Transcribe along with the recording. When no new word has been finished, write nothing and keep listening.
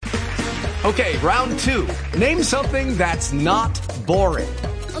Okay, round two. Name something that's not boring.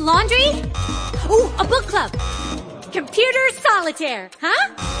 A laundry? Ooh, a book club. Computer solitaire,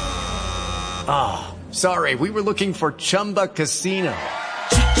 huh? Ah, oh, sorry, we were looking for Chumba Casino.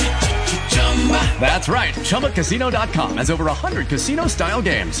 That's right, ChumbaCasino.com has over 100 casino-style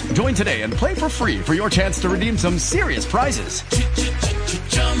games. Join today and play for free for your chance to redeem some serious prizes.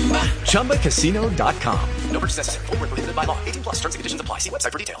 ChumbaCasino.com. No purchase necessary. Void where prohibited by law. 18 plus. Terms and conditions apply. See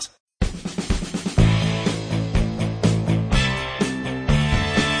website for details.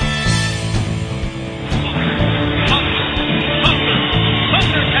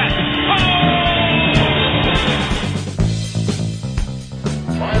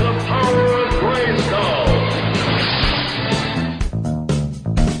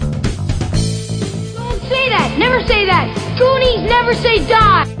 Never say that! Goonies never say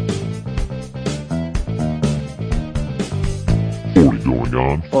die! 40 going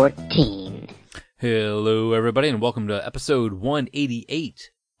on. 14. Hello, everybody, and welcome to episode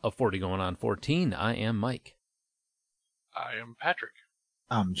 188 of 40 going on 14. I am Mike. I am Patrick.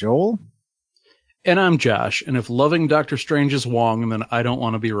 I'm Joel. And I'm Josh. And if loving Doctor Strange is Wong, then I don't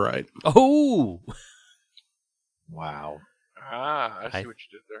want to be right. Oh! Wow. Ah, I see what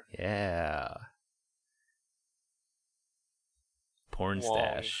you did there. Yeah. Porn Wong.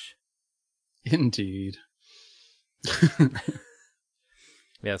 stash. Indeed.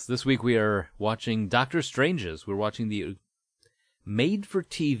 Yes, this week we are watching Doctor Strange's. We're watching the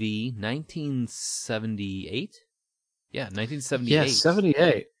made-for-TV 1978? Yeah, 1978. Yeah,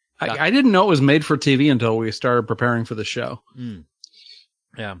 78. I didn't know it was made for TV until we started preparing for the show. Mm.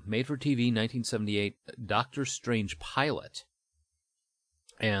 Yeah, made-for-TV 1978 Doctor Strange pilot.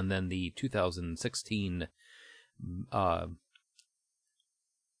 And then the 2016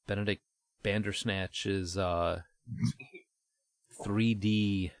 Benedict Bandersnatch's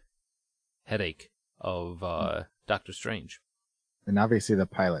 3D headache of Doctor Strange. And obviously the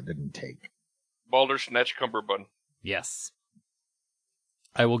pilot didn't take. Baldersnatch Cumberbund. Yes.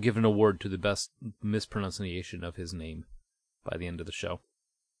 I will give an award to the best mispronunciation of his name by the end of the show.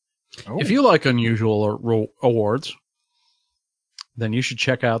 Oh. If you like unusual awards, then you should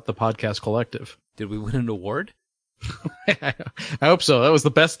check out the Podcast Collective. Did we win an award? I hope so. That was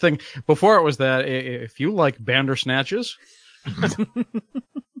the best thing. Before it was that if you like Bandersnatches. Or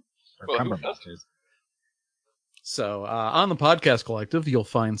Cumberbusters. So, on the Podcast Collective, you'll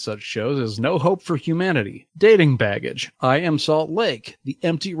find such shows as No Hope for Humanity, Dating Baggage, I Am Salt Lake, the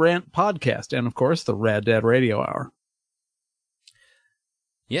Empty Rant Podcast, and, of course, the Rad Dad Radio Hour.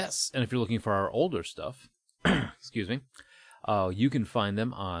 Yes, and if you're looking for our older stuff, excuse me, you can find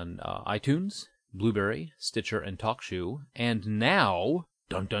them on iTunes, Blueberry, Stitcher, and TalkShoe, and now,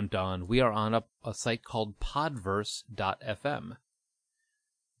 dun dun dun, we are on a site called Podverse.fm.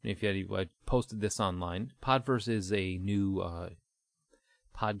 If I posted this online, Podverse is a new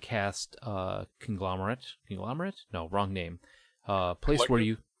podcast conglomerate. No, wrong name. Place Collective? where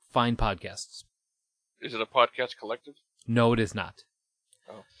you find podcasts. Is it a podcast collective? No, it is not.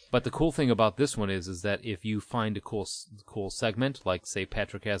 Oh. But the cool thing about this one is that if you find a cool segment, like say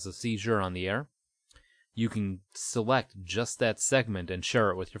Patrick has a seizure on the air, you can select just that segment and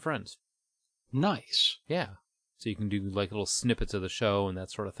share it with your friends. Nice. Yeah. So you can do like little snippets of the show and that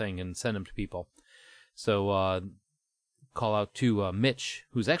sort of thing and send them to people. So call out to Mitch,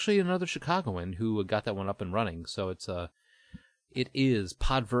 who's actually another Chicagoan who got that one up and running. So it is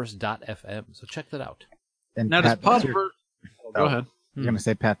podverse.fm. So check that out. And Now, Pat, does Podverse... Go ahead. You're going to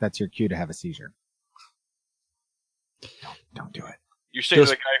say, Pat, that's your cue to have a seizure. Don't do it. You say to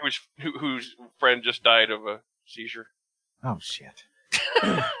the guy whose friend just died of a seizure. Oh, shit.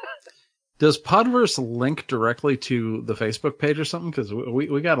 Does Podverse link directly to the Facebook page or something? Because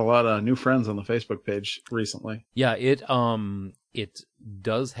we got a lot of new friends on the Facebook page recently. Yeah, it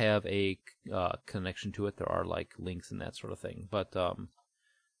does have a connection to it. There are like links and that sort of thing. But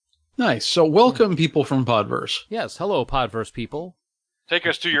Nice. So welcome people from Podverse. yes, hello Podverse people. Take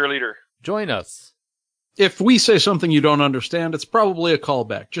us to your leader. Join us. If we say something you don't understand, it's probably a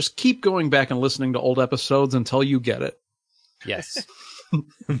callback. Just keep going back and listening to old episodes until you get it. Yes.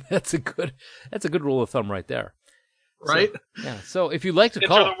 That's a good rule of thumb right there. Right? So, yeah. So if you'd like to Into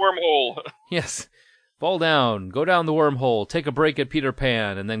call, the wormhole. yes, fall down, go down the wormhole, take a break at Peter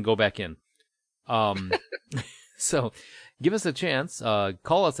Pan, and then go back in. So give us a chance.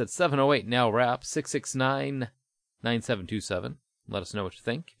 Call us at 708-NOW-RAP 669-9727. Let us know what you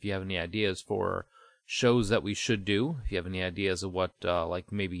think. If you have any ideas for shows that we should do, if you have any ideas of what,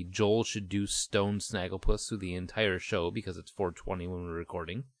 like maybe Joel should do Stone Snagglepuss through the entire show because it's 4:20 when we're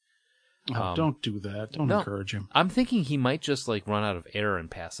recording. Don't do that. Don't encourage him. I'm thinking he might just like run out of air and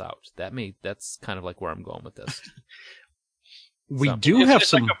pass out. That's kind of like where I'm going with this.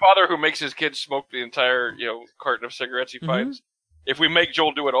 It's like a father who makes his kids smoke the entire carton of cigarettes he finds. If we make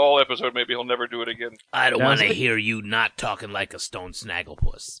Joel do it all episode, maybe he'll never do it again. I don't want to hear you not talking like a stone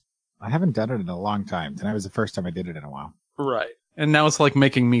snagglepuss. I haven't done it in a long time. Tonight was the first time I did it in a while. Right. And now it's like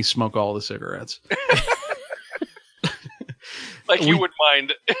making me smoke all the cigarettes. Like you would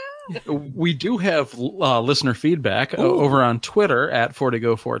mind. We do have listener feedback over on Twitter at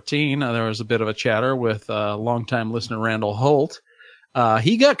FortiGo14. There was a bit of a chatter with longtime listener Randall Holt.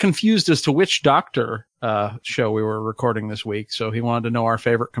 He got confused as to which Doctor show we were recording this week, so he wanted to know our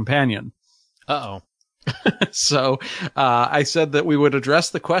favorite companion. Uh-oh. So I said that we would address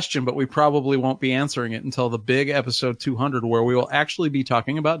the question, but we probably won't be answering it until the big episode 200, where we will actually be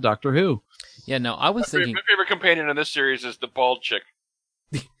talking about Doctor Who. Yeah, no, I was thinking... My favorite companion in this series is the bald chick.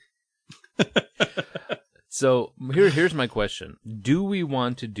 So here's my question. Do we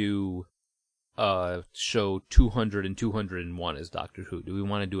want to do show 200 and 201 as Doctor Who? Do we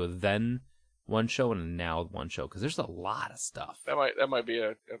want to do a then one show and a now one show? Because there's a lot of stuff. That might be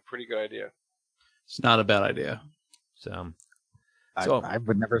a pretty good idea. It's not a bad idea. So I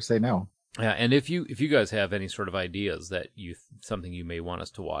would never say no. Yeah, and if you guys have any sort of ideas that something you may want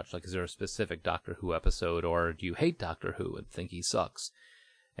us to watch, like is there a specific Doctor Who episode, or do you hate Doctor Who and think he sucks?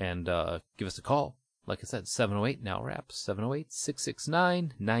 And give us a call. Like I said, 708 Now Wraps,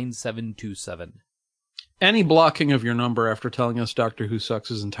 708-669-9727. Any blocking of your number after telling us Doctor Who sucks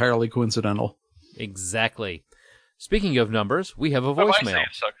is entirely coincidental. Exactly. Speaking of numbers, we have a I voicemail. say it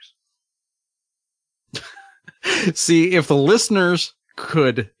sucks. See, if the listeners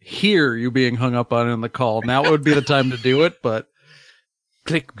could hear you being hung up on in the call, now would be the time to do it, but...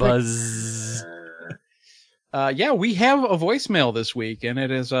 Click buzz. Yeah, we have a voicemail this week, and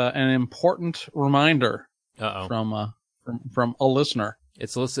it is an important reminder from a listener.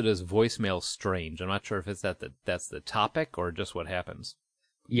 It's listed as voicemail strange. I'm not sure if it's that's the topic or just what happens.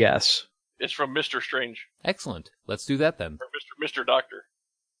 Yes. It's from Mr. Strange. Excellent. Let's do that then. Or Mr. Doctor.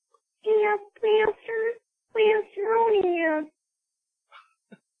 Yes, Master. Master,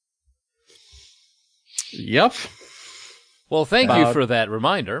 Yep. Well, thank you for that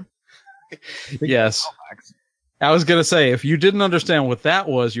reminder. Yes. I was going to say, if you didn't understand what that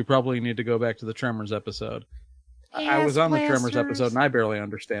was, you probably need to go back to the Tremors episode. I was on the Tremors episode, and I barely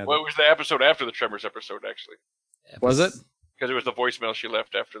understand Well, it was the episode after the Tremors episode, actually. Was it? Because it was the voicemail she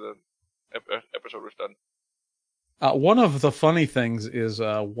left after the episode was done. One of the funny things is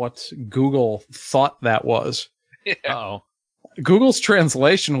what Google thought that was. Yeah. Uh-oh. Google's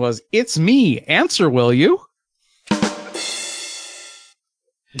translation was, "It's me. Answer, will you?" What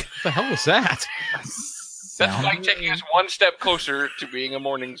the hell was that? That's like taking us one step closer to being a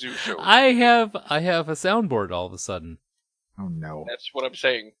morning zoo show. I have a soundboard all of a sudden. Oh no! That's what I'm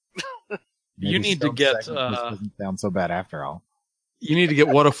saying. You need to get. This doesn't sound so bad after all. You need to get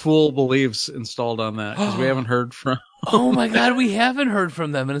What a Fool Believes installed on that, because we haven't heard from... Oh my god, we haven't heard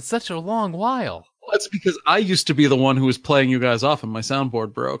from them in such a long while. Well, that's because I used to be the one who was playing you guys off and my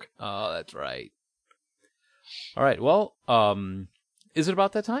soundboard broke. Oh, that's right. All right, well, is it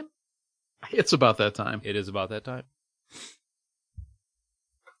about that time? It's about that time. It is about that time.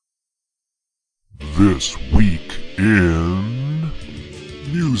 This week in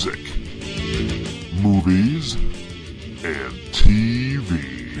music, movies, and TV.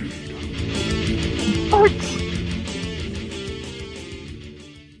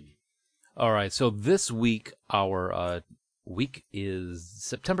 All right, so this week, our week is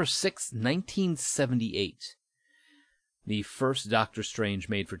September 6th, 1978. The first Doctor Strange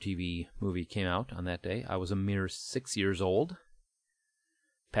made-for-TV movie came out on that day. I was a mere 6 years old.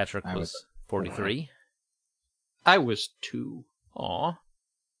 Patrick was 43. I was 2. Aw.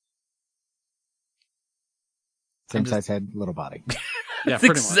 Same size head, little body. Yeah, That's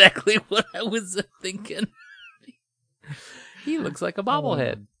exactly what I was thinking. He looks like a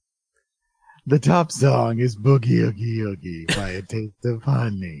bobblehead. The top song is Boogie Oogie Oogie by A Taste of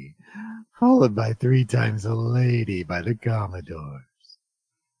Honey, followed by 3 Times a Lady by the Commodores.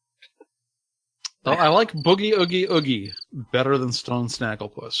 Oh, I like Boogie Oogie Oogie better than Stone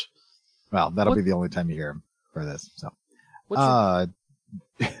Snagglepuss. Well, that'll be the only time you hear him for this. So, Wait.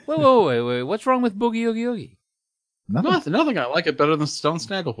 What's wrong with Boogie Oogie Oogie? Nothing. I like it better than Stone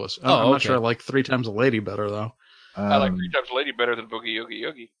Snagglepuss. I'm not sure I like 3 Times a Lady better, though. I like 3 Times a Lady better than Boogie Oogie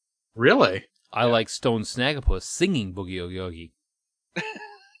Oogie. Really? I like Stone Snagglepuss singing Boogie Oogie Oogie.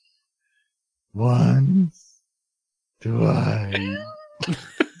 Once, twice,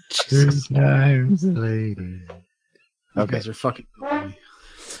 3 times a lady. You guys are fucking...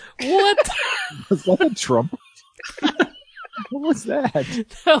 What? Was that a trumpet? What was that?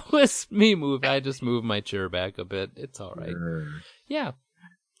 That was me moving. I just moved my chair back a bit. It's all right. Yeah.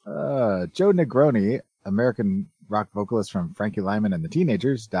 Joe Negroni, American rock vocalist from Frankie Lyman and the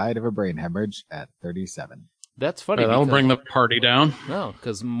Teenagers, died of a brain hemorrhage at 37. That's funny. That'll bring the party down. No,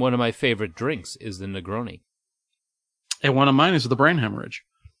 because one of my favorite drinks is the Negroni. And one of mine is the brain hemorrhage.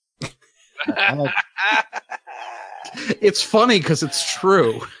 It's funny because it's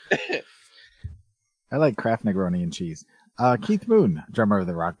true. I like Kraft Negroni and cheese. Keith Moon, drummer of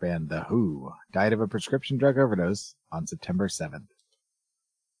the rock band The Who, died of a prescription drug overdose on September 7th.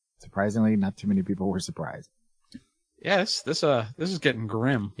 Surprisingly, not too many people were surprised. Yes, this is getting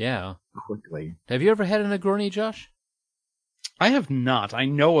grim. Yeah. Quickly. Have you ever had a Negroni, Josh? I have not. I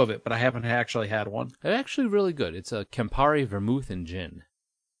know of it, but I haven't actually had one. It's actually really good. It's a Campari vermouth and gin.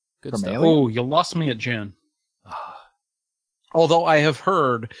 Good From stuff. Alien? Oh, you lost me at gin. Although I have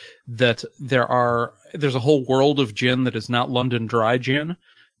heard that there's a whole world of gin that is not London Dry gin,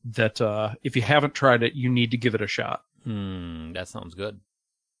 that if you haven't tried it, you need to give it a shot. That sounds good.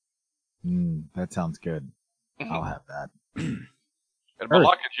 That sounds good. I'll have that. And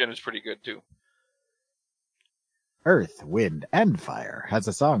Malacca gin is pretty good, too. Earth, Wind, and Fire has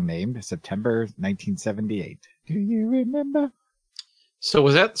a song named September 1978. Do you remember? So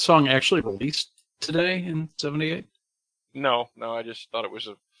was that song actually released today in 78? No, I just thought it was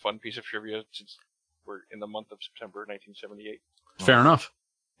a fun piece of trivia since we're in the month of September 1978. Fair enough.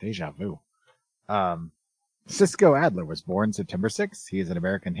 Deja vu. Cisco Adler was born September 6th. He is an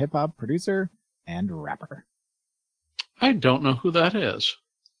American hip-hop producer and rapper. I don't know who that is.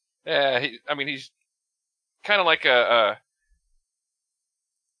 Yeah, he's kind of like I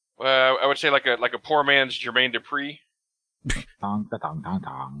would say like a poor man's Jermaine Dupri. Tong, tong, tong,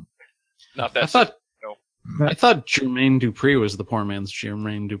 tong. Not that. I thought Jermaine Dupri was the poor man's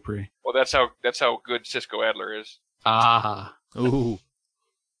Jermaine Dupri. Well, that's how good Cisco Adler is. Ah. Ooh.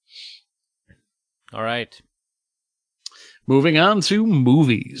 All right. Moving on to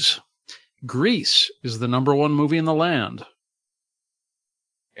movies. Grease is the #1 movie in the land.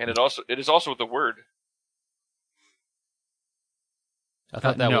 And it is also the word. I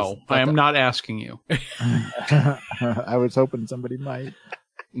thought that no, was... I am not asking you. I was hoping somebody might.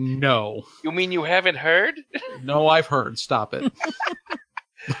 No. You mean you haven't heard? No, I've heard. Stop it.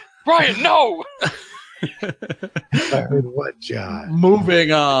 Brian, no! I heard what, John?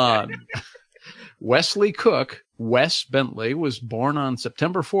 Moving on. Wesley Cook, Wes Bentley, was born on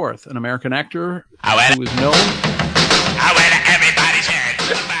September 4th, an American actor who was known... Everybody's heard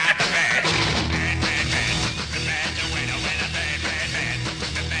about the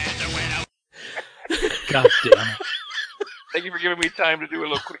bird. God damn it. Thank you for giving me time to do a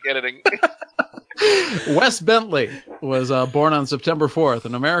little quick editing. Wes Bentley was born on September 4th,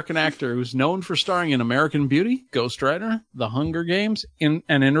 an American actor who's known for starring in American Beauty, Ghost Rider, The Hunger Games, and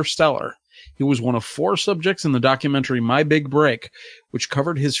Interstellar. He was one of 4 subjects in the documentary My Big Break, which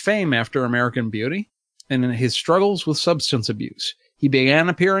covered his fame after American Beauty and in his struggles with substance abuse. He began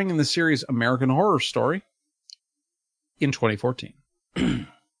appearing in the series American Horror Story in 2014.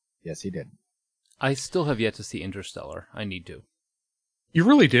 Yes, he did. I still have yet to see Interstellar. I need to. You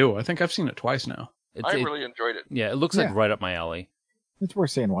really do. I think I've seen it twice now. I really enjoyed it. Yeah, it looks like right up my alley. It's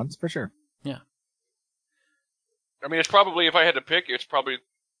worth seeing once, for sure. Yeah. I mean, it's probably, if I had to pick, it's probably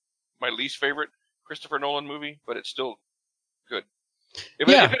my least favorite Christopher Nolan movie, but it's still good. If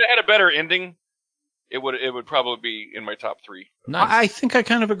it had a better ending, it would probably be in my top 3. Nice. I think I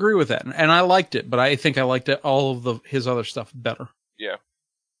kind of agree with that, and I liked it, but I think I liked all of his other stuff better. Yeah.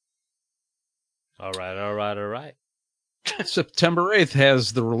 All right. September 8th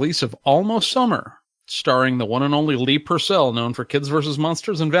has the release of Almost Summer, starring the one and only Lee Purcell, known for Kids vs.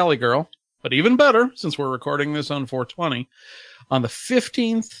 Monsters and Valley Girl. But even better, since we're recording this on 420, on the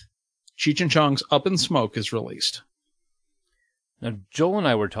 15th, Cheech and Chong's Up in Smoke is released. Now, Joel and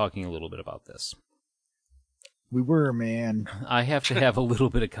I were talking a little bit about this. We were, man. I have to have a little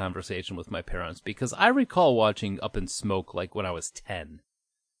bit of conversation with my parents because I recall watching Up in Smoke like when I was 10.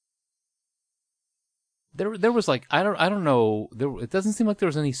 There was like I don't know. It doesn't seem like there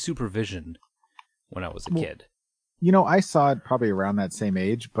was any supervision when I was a kid. You know, I saw it probably around that same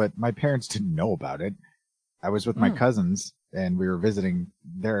age, but my parents didn't know about it. I was with my cousins, and we were visiting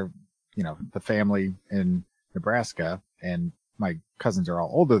their, the family in Nebraska, and my cousins are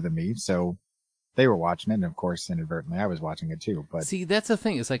all older than me, so they were watching it, and of course, inadvertently, I was watching it too. But see, that's the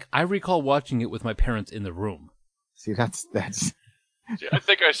thing. It's like I recall watching it with my parents in the room. See, that's. See, I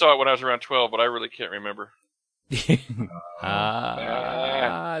think I saw it when I was around 12, but I really can't remember. Let's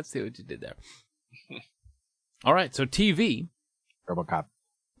see what you did there. All right, so TV. RoboCop.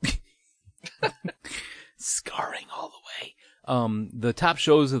 Scarring all the way. The top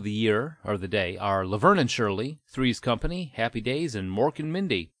shows of the year, or the day, are Laverne and Shirley, Three's Company, Happy Days, and Mork and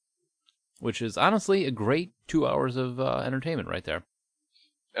Mindy, which is honestly a great 2 hours of entertainment right there.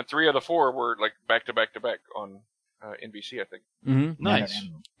 And 3 of the 4 were like back to back on NBC, I think. Mm-hmm. Nice.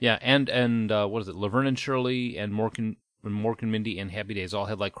 Yeah, and what is it? Laverne and Shirley and Mork and Mindy and Happy Days all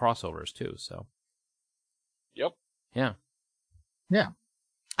had like crossovers too. So. Yep. Yeah. Yeah.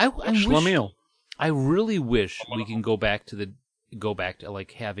 I really wish we can go back to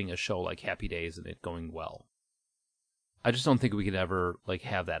like having a show like Happy Days and it going well. I just don't think we could ever like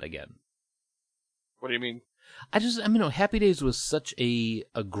have that again. What do you mean? Happy Days was such a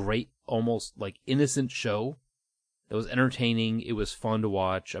great, almost like innocent show. It was entertaining. It was fun to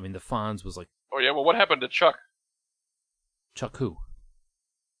watch. I mean, the Fonz was like. Oh yeah. Well, what happened to Chuck? Chuck who?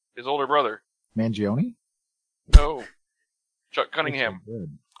 His older brother. Mangione? No. Chuck Cunningham.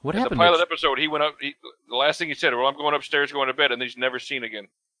 What In happened? the pilot episode, he went up. The last thing he said, "Well, I'm going upstairs, going to bed," and he's never seen again.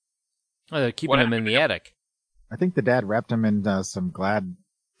 Oh, they're keeping him in the attic. I think the dad wrapped him in some Glad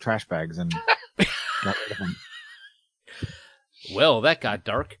trash bags and got rid of him. Well, that got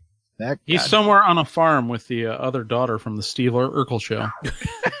dark. He's somewhere on a farm with the other daughter from the Steve Urkel show.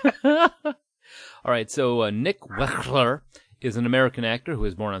 All right, so Nick Wechsler is an American actor who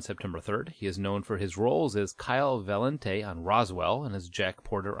was born on September 3rd. He is known for his roles as Kyle Valente on Roswell and as Jack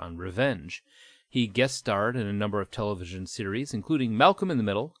Porter on Revenge. He guest starred in a number of television series, including Malcolm in the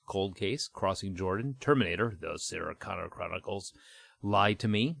Middle, Cold Case, Crossing Jordan, Terminator, The Sarah Connor Chronicles, Lie to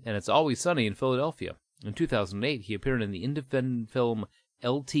Me, and It's Always Sunny in Philadelphia. In 2008, he appeared in the independent film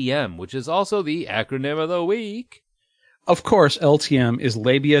LTM, which is also the acronym of the week. Of course, LTM is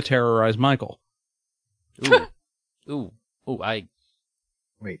Labia Terrorize Michael. Ooh,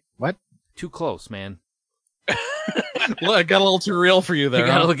 Wait, what? too close, man. Well, I got a little too real for you there.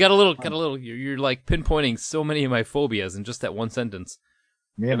 Got a little. You're like pinpointing so many of my phobias in just that one sentence.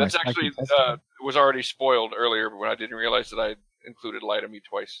 Me and That's my actually spiky testicle. it was already spoiled earlier, but when I didn't realize that I included Lie to Me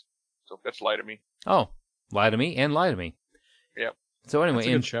twice. So that's Lie to Me. Oh, Lie to Me and Lie to Me. Yep. So anyway, That's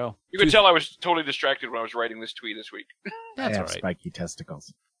a good show. You could tell I was totally distracted when I was writing this tweet this week. That's I all have right. spiky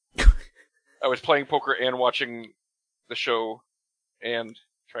testicles. I was playing poker and watching the show and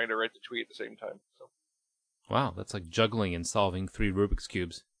trying to write the tweet at the same time. So Wow, that's like juggling and solving 3 Rubik's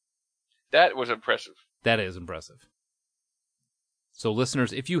Cubes. that was impressive. That is impressive. So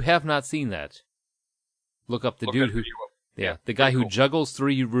listeners, if you have not seen that, look up the Look dude that who... video up. Yeah, the guy pretty who cool. juggles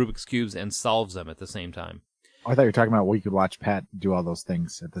 3 Rubik's Cubes and solves them at the same time. I thought you were talking about we could watch Pat do all those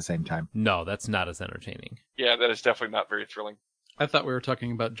things at the same time. No, that's not as entertaining. Yeah, that is definitely not very thrilling. I thought we were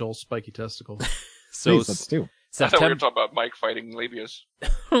talking about Joel's spiky testicles. So Please, let's do. I thought we were September... talking about Mike fighting labias.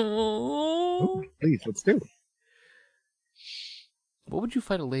 Ooh, please, let's do. What would you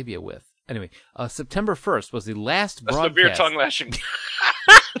fight a labia with? Anyway, September 1st was the last That's broadcast... the beer tongue lashing.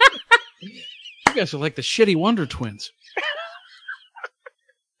 You guys are like the shitty Wonder Twins.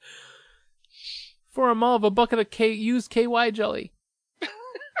 For a mull of a bucket of used KY jelly.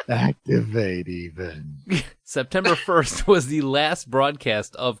 Activate even. September 1st was the last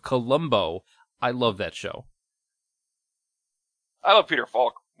broadcast of Columbo. I love that show. I love Peter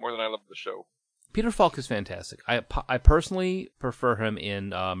Falk more than I love the show. Peter Falk is fantastic. I personally prefer him in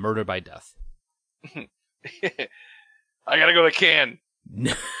Murder by Death. I gotta go to Cannes.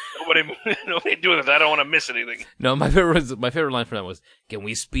 Nobody doing this. I don't want to miss anything. No, my favorite line from that was, "Can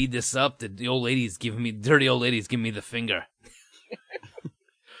we speed this up? The dirty old lady's giving me the finger."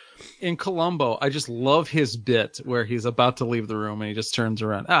 In Columbo, I just love his bit where he's about to leave the room and he just turns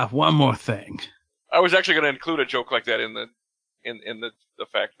around. One more thing. I was actually going to include a joke like that in the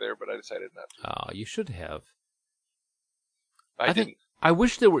fact there, but I decided not to. Oh, you should have. I didn't. I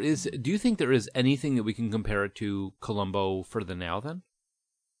wish there were. Do you think there is anything that we can compare it to Columbo for the now then?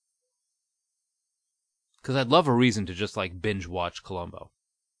 Because I'd love a reason to just like binge watch Columbo.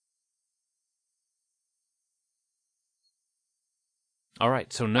 All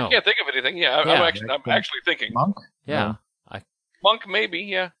right, so no. I can't think of anything. Yeah, I'm actually thinking. Monk? Yeah. Monk, maybe.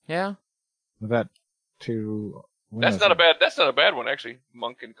 Yeah, Yeah. That too. that's not a bad one actually.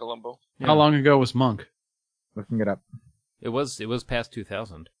 Monk and Columbo. Yeah. How long ago was Monk? Looking it up. It was past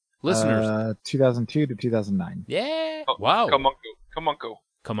 2000. Listeners. 2002 to 2009. Yeah. Oh, Wow. Comungo.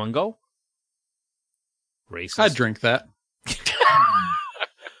 Comungo? Racist. I'd drink that.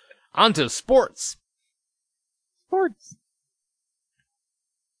 On to sports. Sports.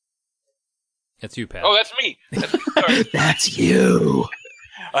 That's you, Pat. Oh, that's me. Sorry. That's you.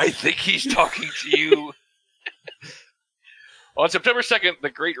 I think he's talking to you. On September 2nd, the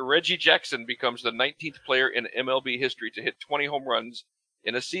great Reggie Jackson becomes the 19th player in MLB history to hit 20 home runs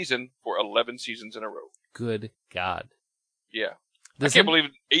in a season for 11 seasons in a row. Good God. Yeah. I can't believe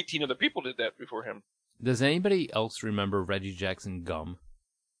 18 other people did that before him. Does anybody else remember Reggie Jackson gum?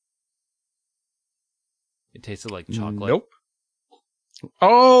 It tasted like chocolate. Nope.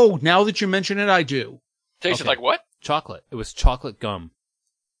 Oh, now that you mention it, I do. Tasted like what? Chocolate. It was chocolate gum.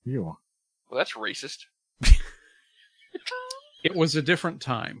 Ew. Well, that's racist. It was a different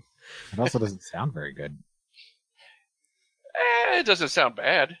time. It also doesn't sound very good. It doesn't sound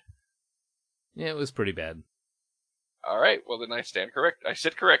bad. Yeah, it was pretty bad. All right. Well, then I stand correct. I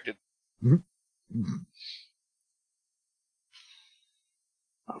sit corrected. Moving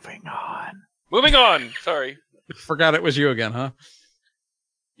on. Moving on. Sorry. Forgot it was you again, huh?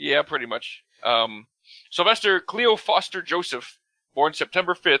 Yeah, pretty much. Sylvester Cleo Foster Joseph, born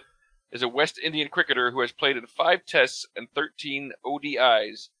September 5th, is a West Indian cricketer who has played in 5 Tests and 13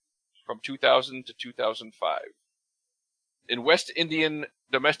 ODIs from 2000 to 2005. In West Indian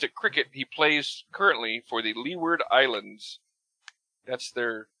domestic cricket, he plays currently for the Leeward Islands. That's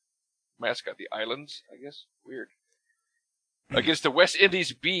their mascot, the Islands, I guess. Weird. Against the West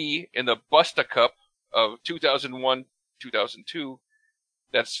Indies B in the Busta Cup of 2001-2002.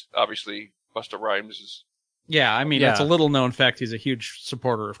 That's obviously Busta Rhymes'. Yeah, I mean, it's a little known fact. He's a huge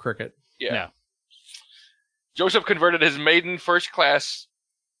supporter of cricket. Yeah. Joseph converted his maiden first class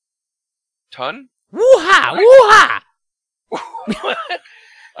ton? Woo-ha! Woo-ha!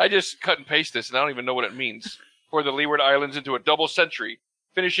 I just cut and paste this, and I don't even know what it means. For the Leeward Islands into a double century,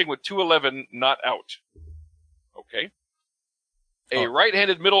 finishing with 211 not out. Okay. A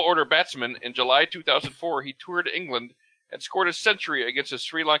right-handed middle order batsman, in July 2004, he toured England and scored a century against the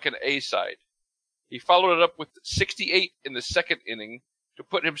Sri Lankan A side. He followed it up with 68 in the second inning to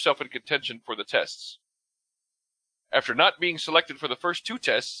put himself in contention for the Tests. After not being selected for the first 2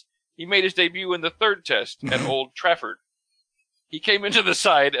 Tests, he made his debut in the 3rd Test at Old Trafford. He came into the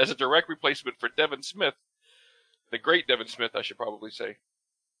side as a direct replacement for Devon Smith. The great Devon Smith, I should probably say.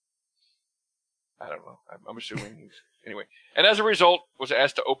 I don't know. I'm assuming he's... Anyway. And as a result, was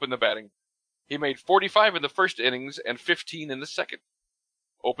asked to open the batting. He made 45 in the first innings and 15 in the second.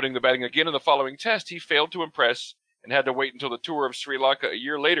 Opening the batting again in the following Test, he failed to impress and had to wait until the tour of Sri Lanka a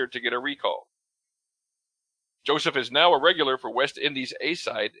year later to get a recall. Joseph is now a regular for West Indies A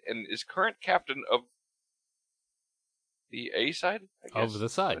side and is current captain of the A side, I guess. Of the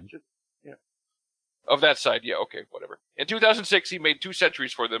side. Yeah. Of that side, yeah, okay, whatever. In 2006, he made 2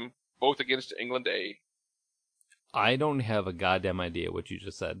 centuries for them, both against England A. I don't have a goddamn idea what you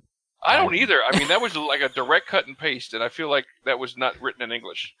just said. I don't either. I mean, that was like a direct cut and paste, and I feel like that was not written in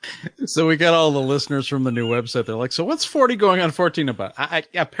English. So we got all the listeners from the new website. They're like, so what's 40 going on 14 about?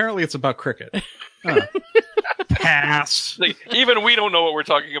 Apparently it's about cricket. Huh. Pass. Like, even we don't know what we're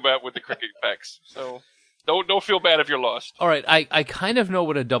talking about with the cricket facts. So don't feel bad if you're lost. All right, I kind of know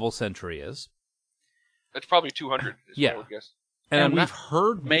what a double century is. It's probably 200, is what I would guess. And we've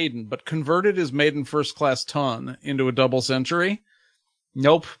heard maiden, but converted his maiden first class ton into a double century?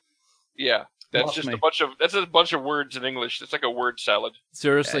 Nope. Yeah, that's just a bunch of words in English. It's like a word salad.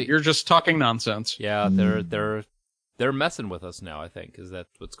 Seriously, you're just talking nonsense. Yeah, they're messing with us now. I think is that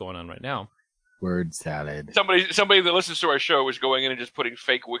what's going on right now. Word salad. Somebody that listens to our show is going in and just putting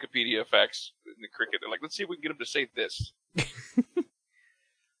fake Wikipedia facts in the cricket. They're like, let's see if we can get him to say this.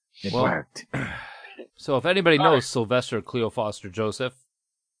 It worked. So if anybody knows Sylvester Cleo Foster Joseph,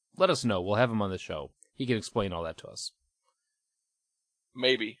 let us know. We'll have him on the show. He can explain all that to us.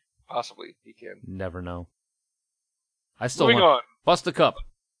 Maybe. Possibly. He can. Never know. I still Moving want on. Bust a Cup.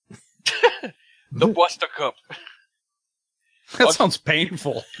 The Busta Cup. That sounds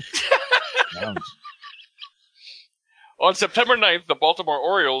painful. On September 9th, the Baltimore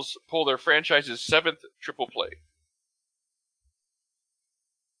Orioles pull their franchise's 7th triple play.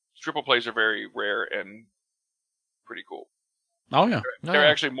 Triple plays are very rare and pretty cool. Oh, yeah. They're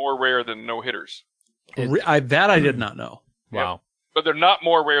actually more rare than no-hitters. That I did not know. Wow. Yeah. But they're not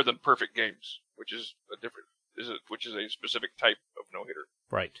more rare than perfect games, which is a specific type of no-hitter.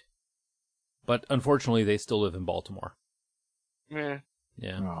 Right. But unfortunately, they still live in Baltimore. Meh.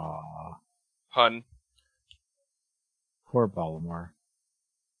 Yeah. Aww. Hun. Poor Baltimore.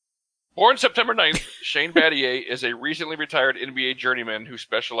 Born September 9th, Shane Battier is a recently retired NBA journeyman who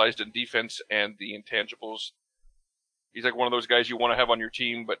specialized in defense and the intangibles. He's like one of those guys you want to have on your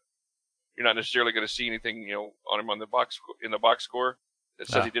team, but you're not necessarily going to see anything, on him in the box score that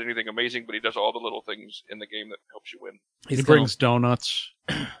says he did anything amazing, but he does all the little things in the game that helps you win. He brings donuts.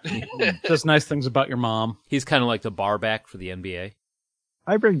 Says nice things about your mom. He's kind of like the bar back for the NBA.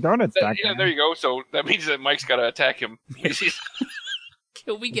 I bring donuts back. Yeah, there you go. So that means that Mike's got to attack him.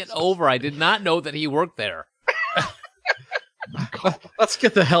 Can we get over? I did not know that he worked there. Let's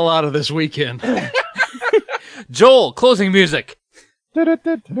get the hell out of this weekend. Joel, closing music.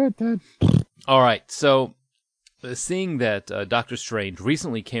 All right, so seeing that Doctor Strange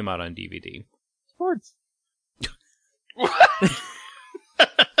recently came out on DVD. Sports.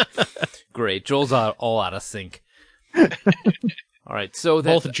 Great, Joel's all out of sync. All right, so that,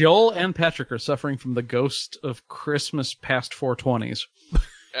 Both Joel and Patrick are suffering from the ghost of Christmas past 420s.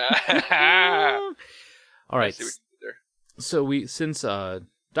 all right. I see what you did there. So since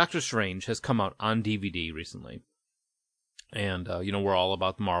Doctor Strange has come out on DVD recently, and we're all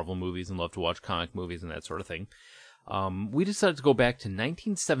about the Marvel movies and love to watch comic movies and that sort of thing, we decided to go back to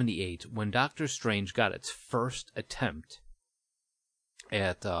 1978 when Doctor Strange got its first attempt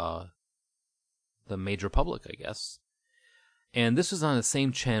at the major public, I guess. And this was on the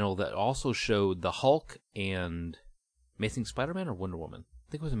same channel that also showed the Hulk and Amazing Spider-Man or Wonder Woman.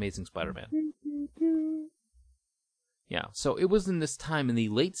 I think it was Amazing Spider-Man. Yeah, so it was in this time in the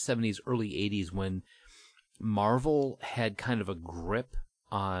late 70s, early 80s when Marvel had kind of a grip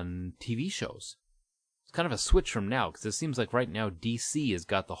on TV shows. It's kind of a switch from now, because it seems like right now DC has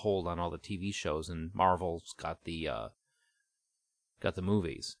got the hold on all the TV shows and Marvel's got the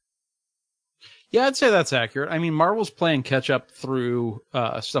movies. Yeah, I'd say that's accurate. I mean, Marvel's playing catch up through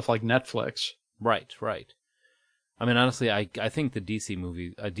stuff like Netflix. Right. I mean, honestly, I think the DC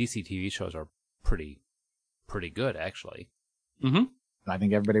TV shows are pretty good, actually. Mm-hmm. I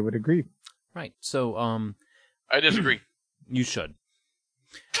think everybody would agree. Right. So, I disagree. You should.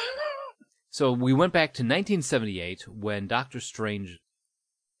 So we went back to 1978 when Doctor Strange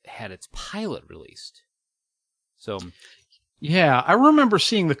had its pilot released. So. Yeah, I remember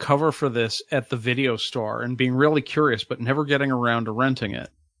seeing the cover for this at the video store and being really curious, but never getting around to renting it.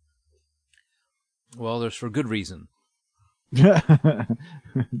 Well, there's for good reason. No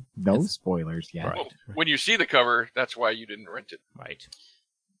spoilers yet. Right. Well, when you see the cover, that's why you didn't rent it. Right.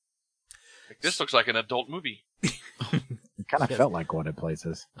 Like, this looks like an adult movie. It kind of felt like one in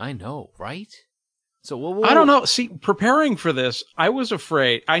places. I know, right? So I don't know. See, preparing for this, I was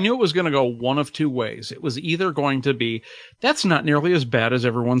afraid. I knew it was going to go one of two ways. It was either going to be, that's not nearly as bad as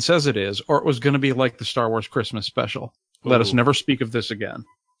everyone says it is, or it was going to be like the Star Wars Christmas special. Let us never speak of this again.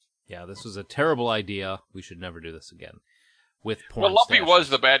 Yeah, this was a terrible idea. We should never do this again. With porn Well, Lumpy stashes. was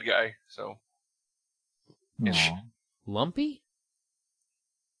the bad guy, so. Aw. Lumpy?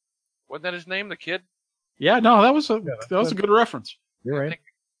 Wasn't that his name, the kid? Yeah, no, that was a good reference. You're right.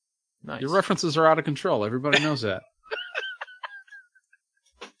 Nice. Your references are out of control. Everybody knows that.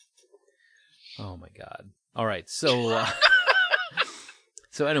 Oh my God! All right, so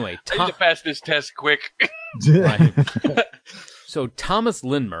so anyway, I need to pass this test quick. right. So Thomas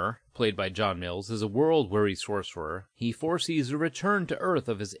Linmer, played by John Mills, is a world-weary sorcerer. He foresees a return to Earth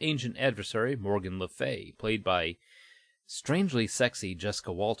of his ancient adversary, Morgan Le Fay, played by strangely sexy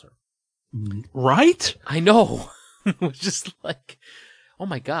Jessica Walter. Right? I know. It was just like, oh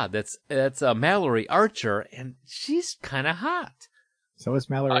my God, that's Mallory Archer, and she's kind of hot. So is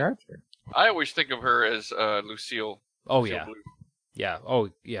Mallory Archer. I always think of her as Lucille. Oh Lucille yeah, Bluth. yeah. Oh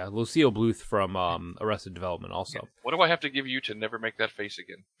yeah, Lucille Bluth from Arrested Development also. What do I have to give you to never make that face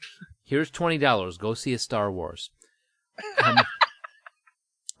again? Here's $20. Go see a Star Wars.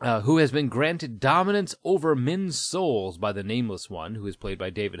 Who has been granted dominance over men's souls by the Nameless One, who is played by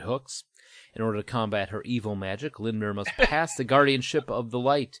David Hooks. In order to combat her evil magic, Lindmer must pass the guardianship of the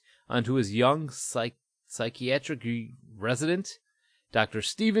light onto his young psychiatric resident, Dr.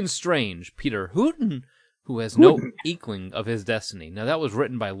 Stephen Strange, Peter Hooten, who has no inkling of his destiny. Now, that was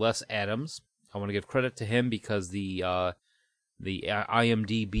written by Les Adams. I want to give credit to him because the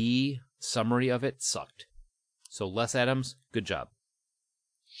IMDb summary of it sucked. So, Les Adams, good job.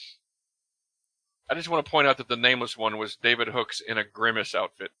 I just want to point out that the Nameless One was David Hooks in a Grimace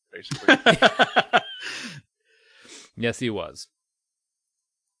outfit, basically. Yes, he was.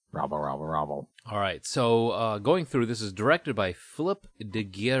 Robble. All right, so going through, this is directed by Philip de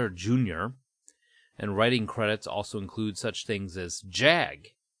Geer Jr., and writing credits also include such things as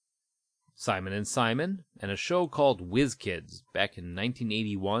Jag, Simon & Simon, and a show called Whiz Kids back in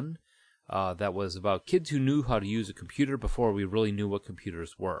 1981 that was about kids who knew how to use a computer before we really knew what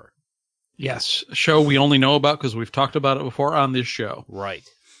computers were. Yes, a show we only know about because we've talked about it before on this show. Right.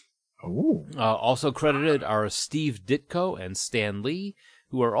 Ooh. Also credited are Steve Ditko and Stan Lee,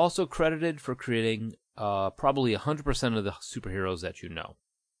 who are also credited for creating probably 100% of the superheroes that you know.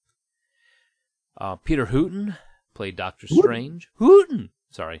 Peter Hooten played Doctor Strange. Hooten!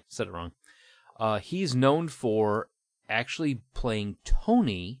 Sorry, said it wrong. He's known for actually playing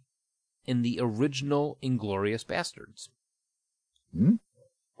Tony in the original Inglourious Bastards. Hmm?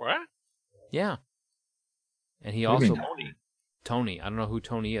 What? Yeah. And he What do you also... mean? Tony. I don't know who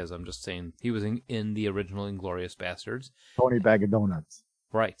Tony is. I'm just saying he was in the original Inglourious Bastards. Tony Bag of Donuts.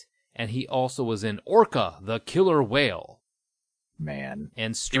 Right. And he also was in Orca, the Killer Whale. Man.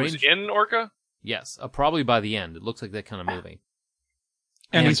 And He was in Orca? Yes, probably by the end. It looks like that kind of movie.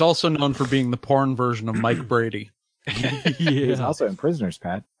 And he's also known for being the porn version of Mike Brady. He was also in Prisoners,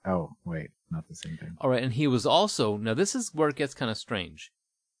 Pat. Oh, wait. Not the same thing. All right, and he was also... Now, this is where it gets kind of strange.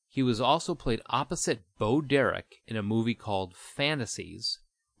 He was also played opposite Bo Derek in a movie called Fantasies,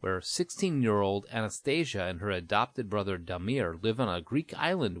 where 16-year-old Anastasia and her adopted brother Damir live on a Greek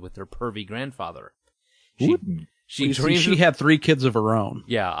island with their pervy grandfather. She had 3 kids of her own.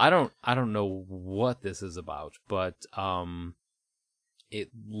 Yeah, I don't know what this is about, but it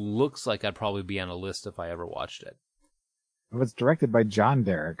looks like I'd probably be on a list if I ever watched it. It was directed by John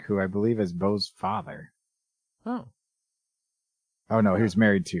Derek, who I believe is Bo's father. Oh. Oh, no, he was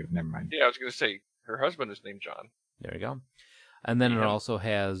married too. Never mind. Yeah, I was going to say, her husband is named John. There you go. And then it also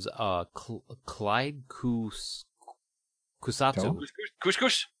has Clyde Kusatsu.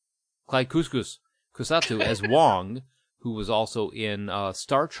 Couscous? Clyde Kusatsu as Wong, who was also in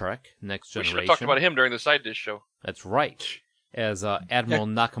Star Trek Next Generation. We should have talked about him during the Side Dish show. That's right. As Admiral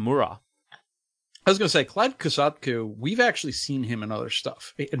Nakamura. I was going to say, Clyde Kusatsu, we've actually seen him in other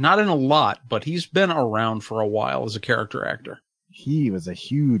stuff. Not in a lot, but he's been around for a while as a character actor. He was a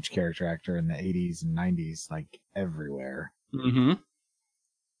huge character actor in the 80s and 90s, like everywhere. Mm-hmm.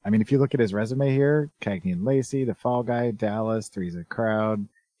 I mean, if you look at his resume here, Cagney and Lacey, The Fall Guy, Dallas, Three's a Crowd,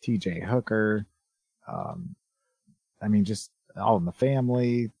 T.J. Hooker, I mean, just All in the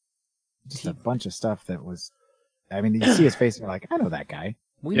Family, just a bunch of stuff that was, I mean, you see his face and you're like, I know that guy.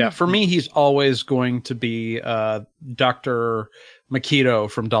 For me, he's always going to be Dr. Makito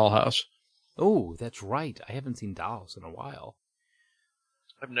from Dollhouse. Oh, that's right. I haven't seen Dollhouse in a while.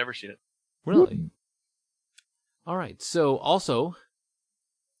 I've never seen it. Really? All right. So also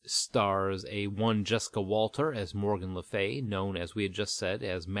stars one Jessica Walter as Morgan Le Fay, known, as we had just said,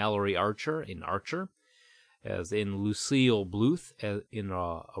 as Mallory Archer in Archer, as in Lucille Bluth in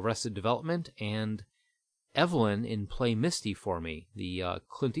Arrested Development, and Evelyn in Play Misty for Me, the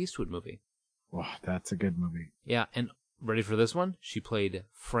Clint Eastwood movie. Wow, that's a good movie. Yeah, and ready for this one? She played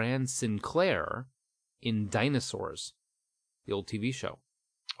Fran Sinclair in Dinosaurs, the old TV show.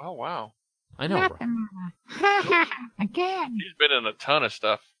 Oh, wow. I know. Again. She's been in a ton of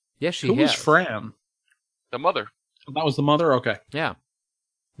stuff. Yes, she Who has. was Fran? The mother. That was the mother? Okay. Yeah.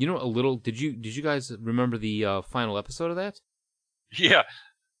 You know, a little... Did you guys remember the final episode of that? Yeah.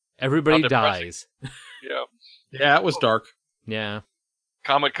 Everybody dies. Yeah. Yeah, it was dark. Yeah.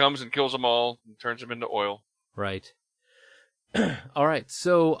 Comet comes and kills them all and turns them into oil. Right. All right.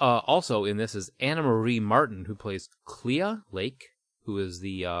 So, also in this is Anna Marie Martin, who plays Clea Lake, who is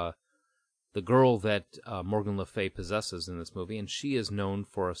the girl that Morgan Le Fay possesses in this movie, and she is known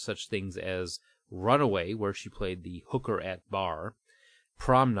for such things as Runaway, where she played the hooker at bar,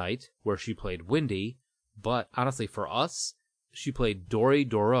 Prom Night, where she played Wendy, but honestly, for us, she played Dory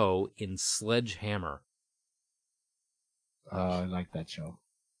Doro in Sledgehammer. I like that show.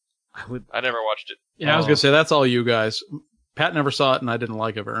 I never watched it. Yeah, I was going to say, that's all you guys. Pat never saw it, and I didn't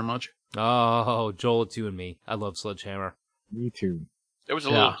like it very much. Oh, Joel, it's you and me. I love Sledgehammer. Me too. It was a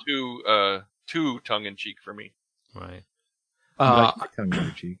little too tongue-in-cheek for me. Right.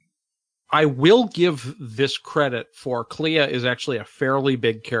 Tongue-in-cheek. I will give this credit for Clea is actually a fairly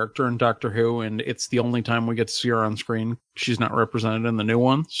big character in Doctor Who, and it's the only time we get to see her on screen. She's not represented in the new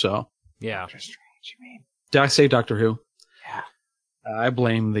one, so. Yeah. Doctor Strange, you mean? Did I say Doctor Who? Yeah. I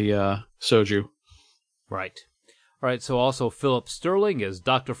blame the soju. Right. All right, so also Philip Sterling as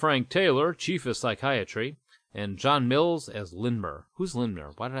Dr. Frank Taylor, Chief of Psychiatry, and John Mills as Lindmer. Who's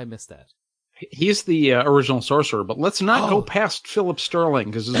Lindmer? Why did I miss that? He's the original sorcerer, but let's not go past Philip Sterling,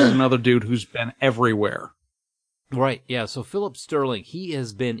 because this is another dude who's been everywhere. Right, yeah, so Philip Sterling, he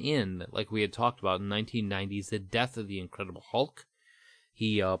has been in, like we had talked about in 1990s, The Death of the Incredible Hulk.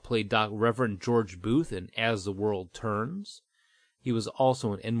 He played Reverend George Booth in As the World Turns. He was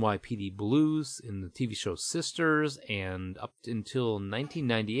also in NYPD Blues, in the TV show Sisters, and up until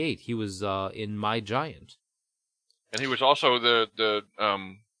 1998, he was in My Giant. And he was also the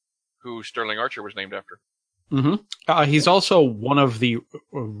who Sterling Archer was named after. Mm-hmm. He's also one of the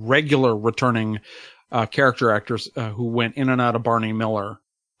regular returning character actors who went in and out of Barney Miller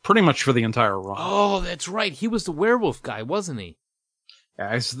pretty much for the entire run. Oh, that's right. He was the werewolf guy, wasn't he?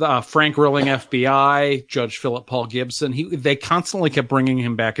 Yeah, it's Frank Rilling FBI, Judge Philip Paul Gibson. They constantly kept bringing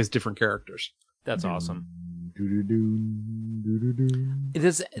him back as different characters. That's awesome. Do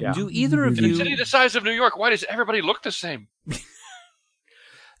either of you... In a city the size of New York, why does everybody look the same?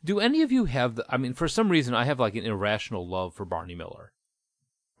 Do any of you have for some reason, I have like an irrational love for Barney Miller.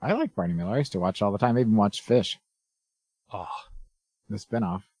 I like Barney Miller. I used to watch all the time. I even watched Fish. Oh, The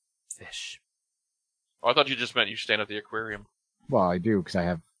spinoff. Fish. Oh, I thought you just meant you stand at the aquarium. Well, I do because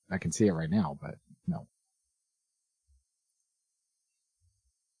I can see it right now, but no.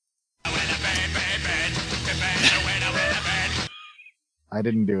 I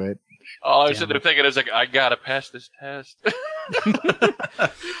didn't do it. Oh, I was sitting there thinking, I gotta pass this test.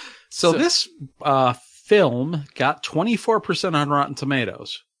 So this film got 24% on Rotten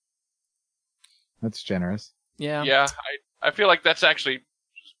Tomatoes. That's generous. Yeah. Yeah, I feel like that's actually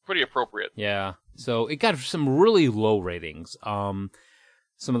pretty appropriate. Yeah. So it got some really low ratings. Some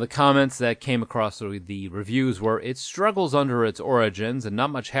of the comments that came across the reviews were, it struggles under its origins and not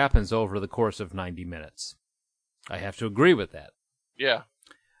much happens over the course of 90 minutes. I have to agree with that. Yeah.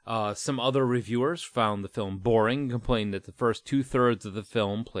 Some other reviewers found the film boring and complained that the first 2/3 of the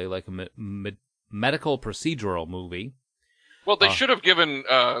film play like a medical procedural movie. Well, they should have given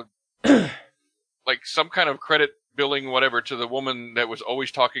like some kind of credit billing, whatever, to the woman that was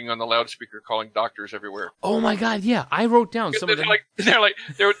always talking on the loudspeaker, calling doctors everywhere. Oh my God! Yeah, I wrote down some of them.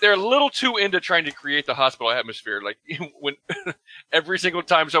 They're a little too into trying to create the hospital atmosphere. Like when every single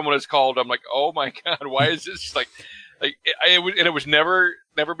time someone is called, I'm like, oh my God, why is this it was never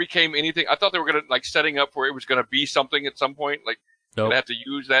became anything. I thought they were gonna setting up for it was gonna be something at some point, Nope. Gonna have to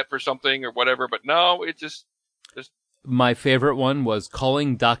use that for something or whatever. But no, it just. My favorite one was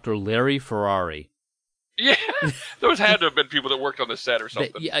calling Dr. Larry Ferrari. Yeah, those had to have been people that worked on the set or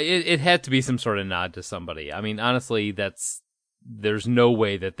something. Yeah, it had to be some sort of nod to somebody. I mean, honestly, there's no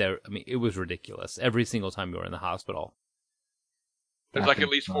way that it was ridiculous every single time you were in the hospital. There's at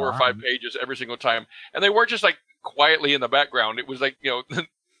least 4 or 5 pages every single time. And they weren't just quietly in the background. It was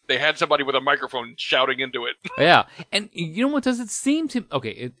they had somebody with a microphone shouting into it. Yeah. And you know what does it seem to,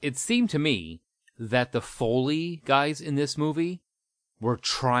 okay, it seemed to me that the Foley guys in this movie were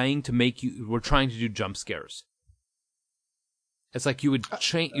trying to do jump scares. It's like you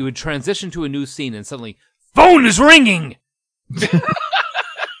would transition to a new scene and suddenly, phone is ringing!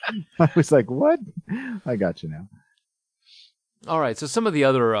 I was like, what? I got you now. All right, so some of the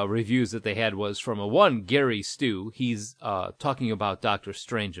other reviews that they had was from one Gary Stew. He's talking about Doctor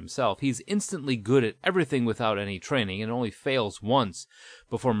Strange himself. He's instantly good at everything without any training and only fails once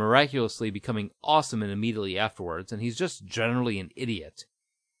before miraculously becoming awesome and immediately afterwards, and he's just generally an idiot.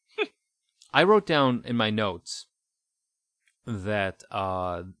 I wrote down in my notes that,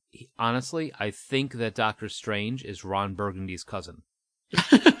 honestly, I think that Doctor Strange is Ron Burgundy's cousin.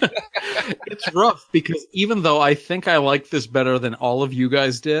 It's rough because even though I think I like this better than all of you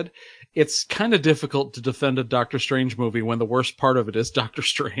guys did, it's kind of difficult to defend a Doctor Strange movie when the worst part of it is Doctor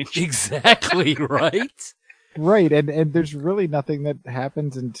Strange. Exactly, right? Right, and there's really nothing that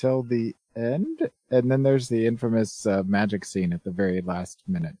happens until the end, and then there's the infamous magic scene at the very last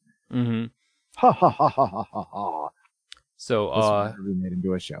minute. Mm-hmm. Ha ha ha ha ha ha ha. So, we made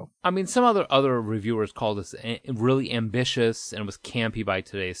into a show. I mean, some other reviewers called this really ambitious and was campy by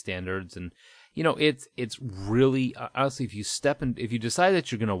today's standards. And, you know, it's really, honestly, if you decide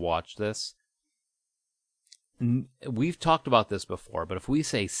that you're going to watch this, we've talked about this before, but if we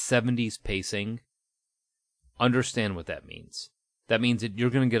say 70s pacing, understand what that means. That means that you're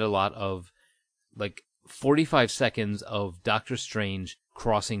going to get a lot of, 45 seconds of Doctor Strange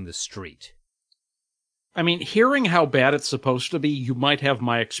crossing the street. I mean, hearing how bad it's supposed to be, you might have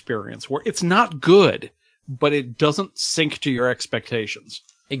my experience, where it's not good, but it doesn't sink to your expectations.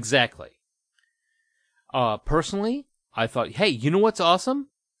 Exactly. Personally, I thought, hey, you know what's awesome?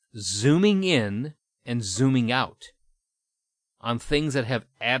 Zooming in and zooming out on things that have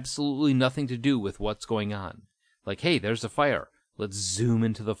absolutely nothing to do with what's going on. Like, hey, there's a fire. Let's zoom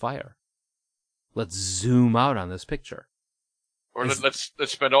into the fire. Let's zoom out on this picture. Or let's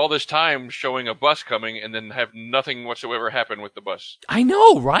spend all this time showing a bus coming and then have nothing whatsoever happen with the bus. I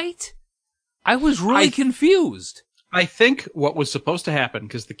know, right? I was really confused. I think what was supposed to happen,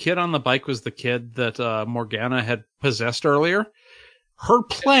 because the kid on the bike was the kid that Morgana had possessed earlier. Her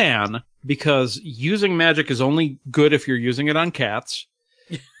plan, because using magic is only good if you're using it on cats,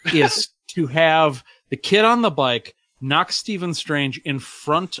 is to have the kid on the bike knock Stephen Strange in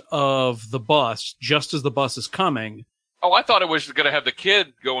front of the bus just as the bus is coming. Oh, I thought it was going to have the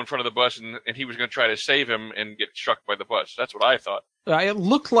kid go in front of the bus and he was going to try to save him and get struck by the bus. That's what I thought. It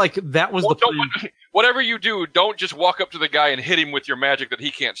looked like that was the plan. Whatever you do, don't just walk up to the guy and hit him with your magic that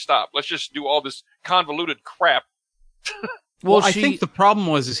he can't stop. Let's just do all this convoluted crap. Well, I think the problem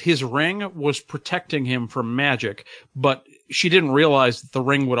was his ring was protecting him from magic, but she didn't realize that the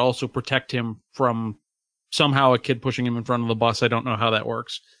ring would also protect him from somehow a kid pushing him in front of the bus. I don't know how that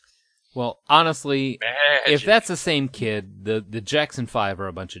works. Well, honestly, Magic. if that's the same kid, the Jackson 5 are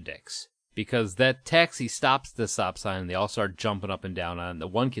a bunch of dicks. Because that taxi stops at the stop sign and they all start jumping up and down on it. The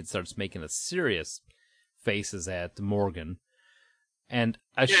one kid starts making a serious faces at Morgan. And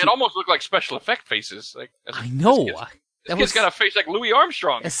it almost looked like special effect faces. Like I know. This kid's got a face like Louis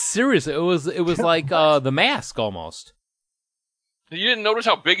Armstrong. Seriously, it was like The Mask almost. You didn't notice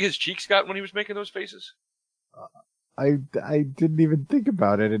how big his cheeks got when he was making those faces? I didn't even think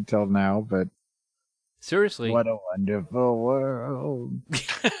about it until now, but seriously, what a wonderful world.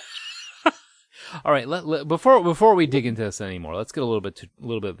 All right, before we dig into this anymore, let's get a little bit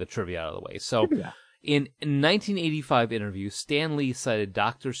of the trivia out of the way. So, in a 1985 interview, Stan Lee cited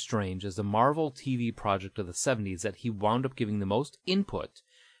Doctor Strange as the Marvel TV project of the 70s that he wound up giving the most input,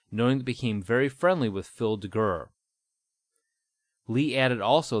 knowing that became very friendly with Phil DeGuer. Lee added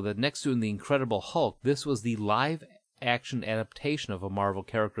also that next to The Incredible Hulk, this was the live-action adaptation of a Marvel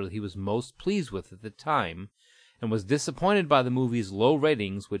character that he was most pleased with at the time, and was disappointed by the movie's low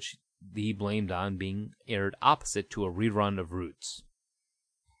ratings, which he blamed on being aired opposite to a rerun of Roots.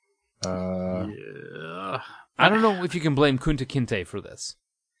 Yeah. I don't know if you can blame Kunta Kinte for this.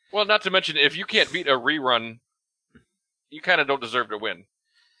 Well, not to mention, if you can't beat a rerun, you kind of don't deserve to win.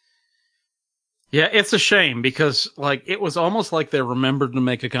 Yeah, it's a shame because it was almost like they remembered to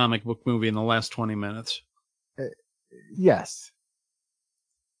make a comic book movie in the last 20 minutes. Yes.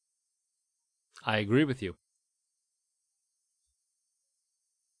 I agree with you.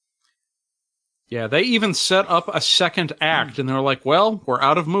 Yeah, they even set up a second act, and they're like, well, we're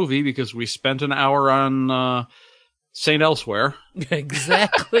out of movie because we spent an hour on St. Elsewhere.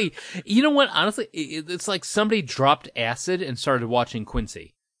 Exactly. You know what? Honestly, it's like somebody dropped acid and started watching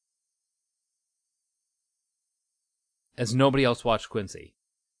Quincy. As nobody else watched Quincy.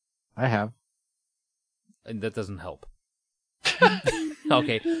 I have. And that doesn't help.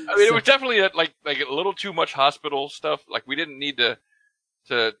 Okay. I mean, it was definitely like a little too much hospital stuff. Like, we didn't need to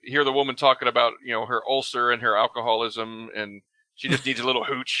hear the woman talking about, her ulcer and her alcoholism, and she just needs a little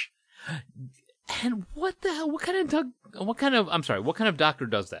hooch. And what the hell? What kind of doctor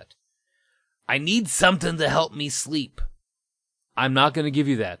does that? I need something to help me sleep. I'm not going to give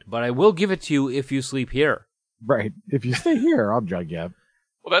you that, but I will give it to you if you sleep here. Right. If you stay here, I'll drug you up.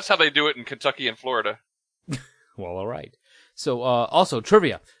 Well, that's how they do it in Kentucky and Florida. Well, all right. So, also,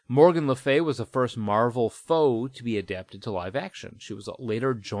 trivia. Morgan Le Fay was the first Marvel foe to be adapted to live action. She was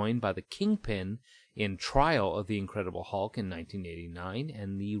later joined by the Kingpin in Trial of the Incredible Hulk in 1989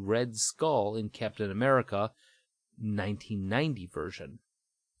 and the Red Skull in Captain America 1990 version.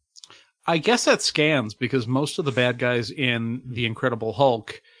 I guess that scans because most of the bad guys in the Incredible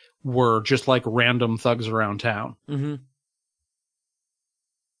Hulk were just like random thugs around town. Mm-hmm.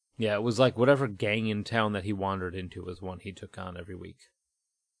 Yeah, it was like whatever gang in town that he wandered into was one he took on every week.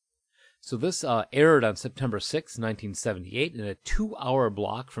 So this aired on September 6, 1978, in a 2-hour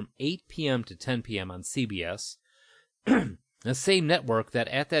block from 8 p.m. to 10 p.m. on CBS, the same network that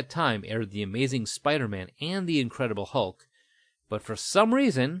at that time aired The Amazing Spider-Man and The Incredible Hulk. But for some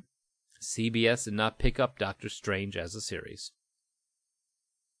reason, CBS did not pick up Doctor Strange as a series.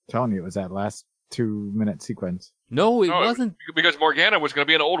 I'm telling you, it was that last 2-minute sequence. No, it wasn't. Because Morgana was going to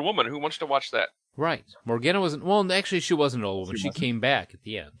be an old woman. Who wants to watch that? Right. Morgana wasn't... Well, actually, she wasn't an old woman. She came back at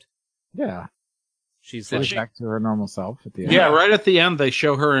the end. Yeah. She's back to her normal self at the end. Yeah, right at the end, they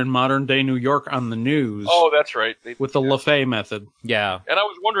show her in modern-day New York on the news. Oh, that's right. With the Le Fay method. Yeah. And I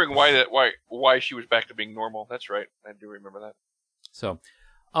was wondering why she was back to being normal. That's right. I do remember that. So,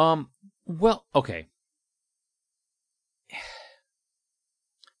 well, okay.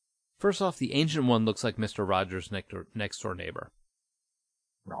 First off, the Ancient One looks like Mr. Rogers' next-door neighbor.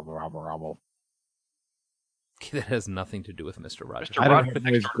 Robble. That has nothing to do with Mr. Rogers. I don't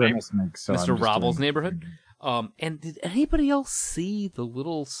know his grimace makes, so Mr. Robble's neighborhood. And did anybody else see the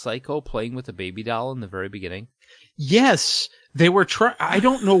little psycho playing with the baby doll in the very beginning? Yes, they were I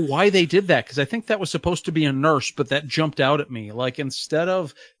don't know why they did that, because I think that was supposed to be a nurse, but that jumped out at me. Like, instead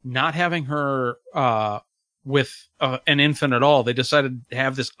of not having her with an infant at all, they decided to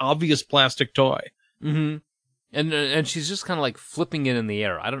have this obvious plastic toy. Mm-hmm. And she's just kind of like flipping it in the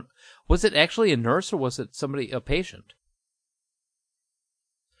air. Was it actually a nurse or was it a patient?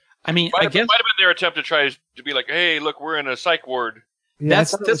 I mean, might have been their attempt to try to be like, hey, look, we're in a psych ward. Yeah,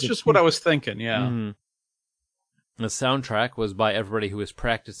 that's just what I was thinking, yeah. Mm-hmm. The soundtrack was by everybody who was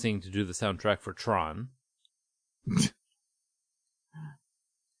practicing to do the soundtrack for Tron. The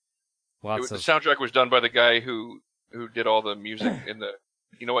soundtrack was done by the guy who did all the music in the...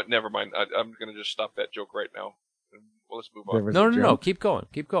 You know what? Never mind. I'm going to just stop that joke right now. Well, let's move on. No. Keep going.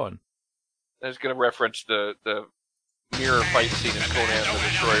 I was going to reference the mirror fight scene in Conan the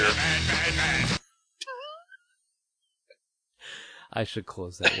Destroyer. I should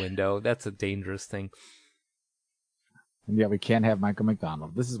close that window. That's a dangerous thing. And yet we can't have Michael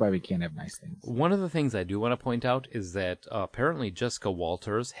McDonald. This is why we can't have nice things. One of the things I do want to point out is that apparently Jessica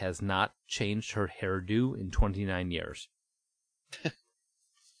Walters has not changed her hairdo in 29 years.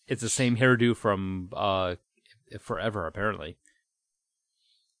 It's the same hairdo from forever, apparently.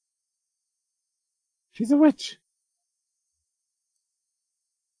 She's a witch.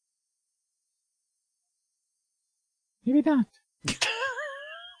 Maybe not.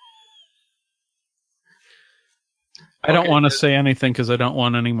 I don't want to say anything because I don't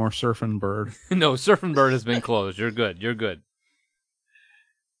want any more Surfing Bird. No, Surfing Bird has been closed. You're good. You're good.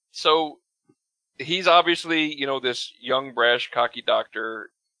 So he's obviously, this young, brash, cocky doctor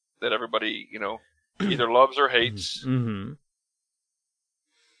that everybody, either loves or hates. Mm-hmm.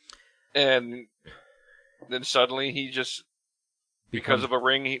 And then suddenly he just, because of a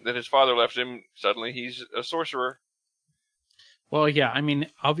ring that his father left him, suddenly he's a sorcerer. Well, yeah, I mean,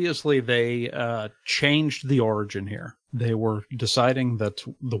 obviously they changed the origin here. They were deciding that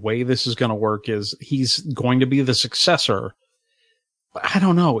the way this is going to work is he's going to be the successor. But I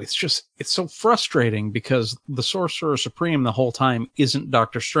don't know. It's so frustrating because the Sorcerer Supreme the whole time isn't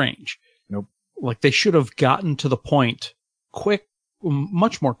Doctor Strange. Nope. Like, they should have gotten to the point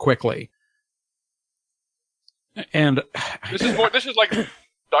much more quickly. And this is like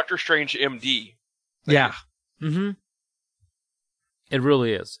Doctor Strange MD. Yeah. Mm-hmm. It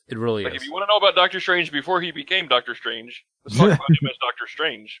really is. It really is. If you want to know about Doctor Strange before he became Doctor Strange, let's talk about him as Doctor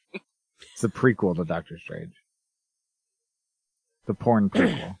Strange. It's a prequel to Doctor Strange. The porn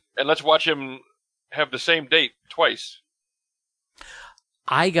prequel. And let's watch him have the same date twice.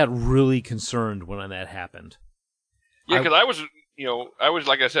 I got really concerned when that happened. Yeah, because I was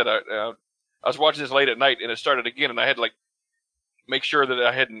like I said, I was watching this late at night, and it started again, and I had to make sure that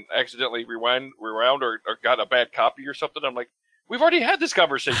I hadn't accidentally rewound or got a bad copy or something. I'm like, we've already had this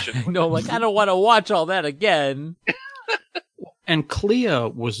conversation. No, I don't want to watch all that again. And Clea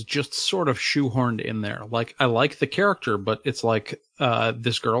was just sort of shoehorned in there. Like, I like the character, but it's like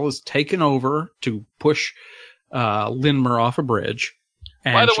this girl is taken over to push Linmer off a bridge.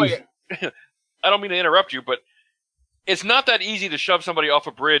 And by the way, I don't mean to interrupt you, but it's not that easy to shove somebody off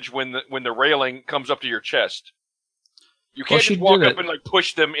a bridge when the railing comes up to your chest. You can't just walk up and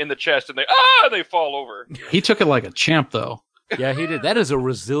push them in the chest and they fall over. He took it like a champ, though. Yeah, he did. That is a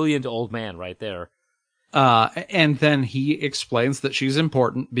resilient old man right there. And then he explains that she's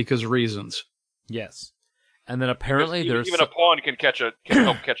important because of reasons. Yes. And then apparently even a pawn can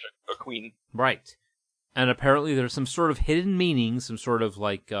help catch a queen. Right. And apparently there's some sort of hidden meaning, some sort of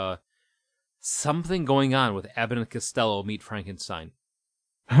something going on with Abbott and Costello meet Frankenstein.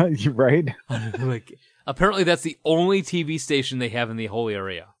 You're right. Apparently that's the only TV station they have in the whole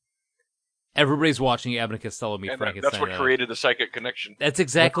area. Everybody's watching Abbott and Costello meet Frankenstein. That's what created the psychic connection. That's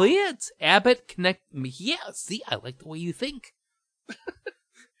exactly it. Abbott connect. Yeah, see, I like the way you think.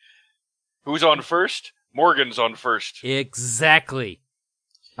 Who's on first? Morgan's on first. Exactly.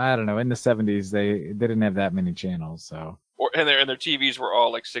 I don't know. In the 70s, they didn't have that many channels, so. And their TVs were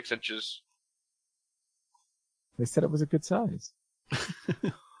all 6 inches. They said it was a good size.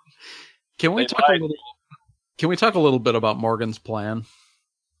 Can we talk a little bit about Morgan's plan?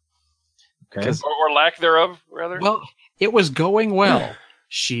 Okay. Or lack thereof, rather. Well, it was going well.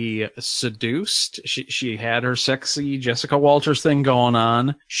 She seduced. She had her sexy Jessica Walters thing going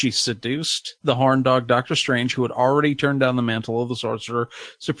on. She seduced the horn dog Doctor Strange, who had already turned down the mantle of the Sorcerer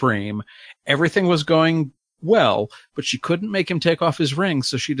Supreme. Everything was going well, but she couldn't make him take off his ring,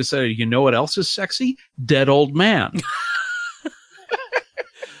 so she decided, you know what else is sexy? Dead old man.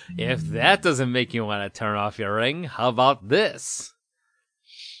 If that doesn't make you want to turn off your ring, how about this?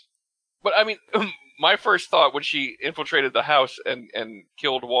 But I mean, my first thought when she infiltrated the house and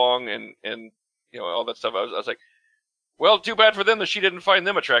killed Wong and all that stuff, I was like, well, too bad for them that she didn't find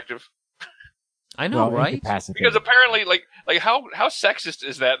them attractive. I know, right? Because apparently, how sexist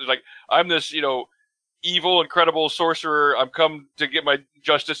is that? Like, I'm this, evil, incredible sorcerer. I'm come to get my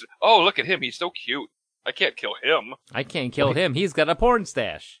justice. Oh, look at him. He's so cute. I can't kill him. I can't kill him. He's got a porn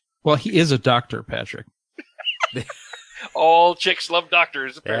stash. Well, he is a doctor, Patrick. All chicks love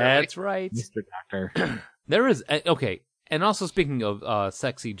doctors, apparently. That's right. Mr. Doctor. There is, okay, and also speaking of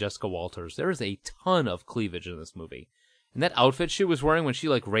sexy Jessica Walters, there is a ton of cleavage in this movie. And that outfit she was wearing when she,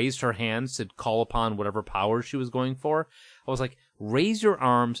 raised her hands to call upon whatever power she was going for, I was like, raise your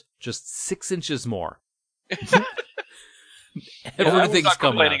arms just 6 inches more. Everything's not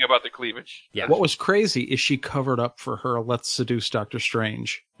coming complaining out. about the cleavage. Yeah. What was crazy is she covered up for her Let's Seduce Dr.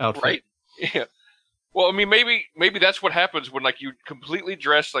 Strange outfit. Right. Yeah. Well, I mean, maybe that's what happens when like you completely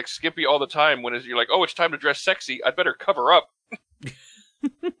dress like skimpy all the time. When you're like, oh, it's time to dress sexy. I better cover up.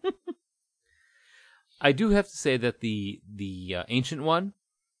 I do have to say that the Ancient One,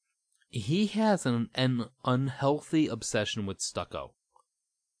 he has an unhealthy obsession with stucco.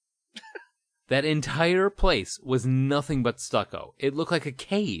 That entire place was nothing but stucco. It looked like a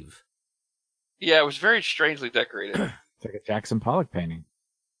cave. Yeah, it was very strangely decorated. It's like a Jackson Pollock painting.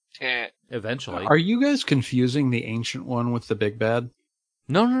 Eventually. Are you guys confusing the Ancient One with the big bad?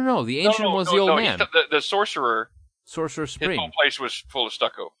 No. The Ancient was the old man. The sorcerer. Sorcerer Supreme. His whole place was full of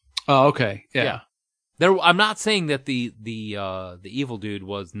stucco. Oh, okay. Yeah. I'm not saying that the evil dude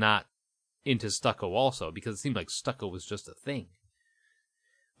was not into stucco also, because it seemed like stucco was just a thing.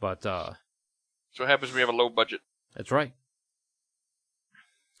 But so what happens when you have a low budget? That's right.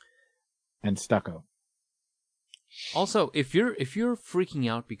 And stucco. Also, if you're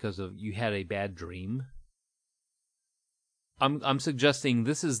freaking out because of you had a bad dream, I'm suggesting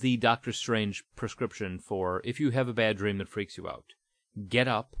this is the Doctor Strange prescription for if you have a bad dream that freaks you out. Get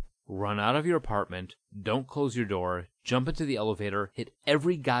up, run out of your apartment, don't close your door, jump into the elevator, hit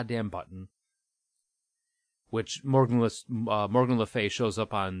every goddamn button. Which Morgan Le Fay shows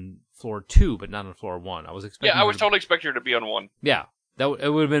up on floor 2, but not on floor 1. I was expecting. Yeah, I was totally expecting her to be on 1. Yeah.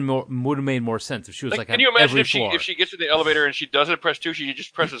 It would have made more sense if she was like can you imagine if she gets in the elevator and she doesn't press 2, she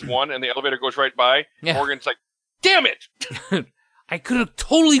just presses 1 and the elevator goes right by? Yeah. Morgan's like, damn it! I could have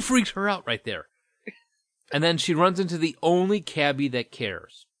totally freaked her out right there. And then she runs into the only cabbie that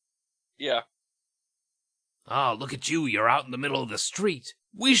cares. Yeah. Oh, look at you. You're out in the middle of the street.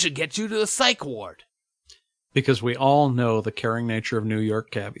 We should get you to the psych ward. Because we all know the caring nature of New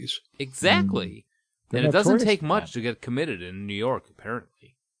York cabbies. Exactly. And it doesn't take much to get committed in New York,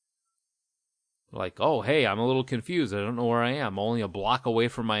 apparently. Like, oh, hey, I'm a little confused. I don't know where I am. I'm only a block away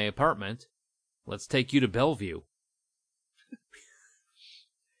from my apartment. Let's take you to Bellevue.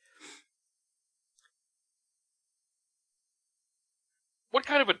 What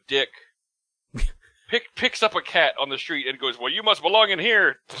kind of a dick picks up a cat on the street and goes, well, you must belong in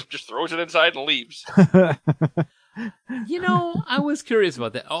here, just throws it inside and leaves? You know, I was curious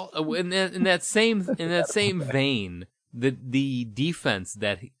about that. Oh, in that same vein, the defense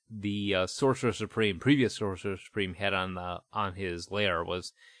that the Sorcerer Supreme, previous Sorcerer Supreme, had on his lair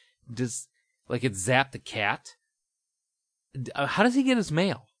was just like it zapped the cat. How does he get his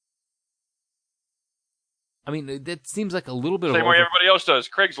mail? I mean, that seems like a little bit Same way everybody else does.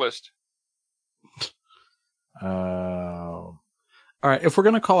 Craigslist. Oh. All right, if we're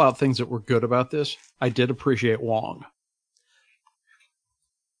going to call out things that were good about this, I did appreciate Wong.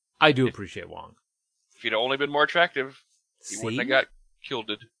 I do appreciate Wong. If he'd only been more attractive, he wouldn't have got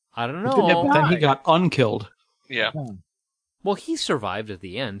killed. I don't know. Yeah, but then he got unkilled. Yeah. Well, he survived at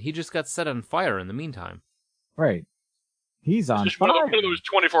the end. He just got set on fire in the meantime. Right. He's on just fire. One of those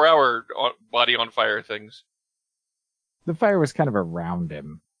 24-hour body on fire things. The fire was kind of around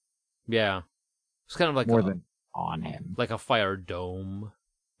him. Yeah. It's kind of like more than on him. Like a fire dome,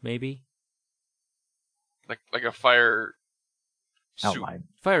 maybe? Like a fire suit. Outline.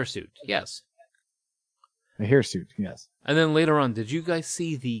 Fire suit, yes. A hair suit, yes. And then later on, did you guys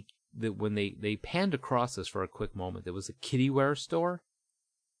see the when they panned across this for a quick moment, there was a kitty wear store?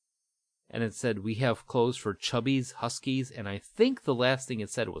 And it said, we have clothes for chubbies, huskies, and I think the last thing it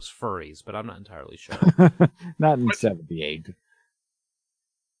said was furries, but I'm not entirely sure. Not in 78.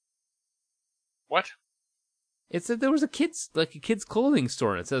 What? It said there was a kid's clothing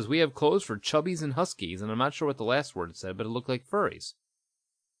store, and it says, we have clothes for chubbies and huskies, and I'm not sure what the last word said, but it looked like furries.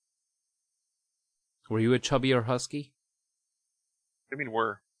 Were you a chubby or husky? What do you mean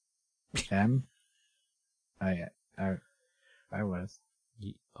were? I was.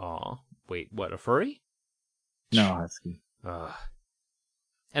 Aw. Wait, what, a furry? No, husky.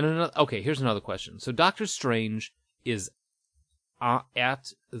 And here's another question. So Doctor Strange is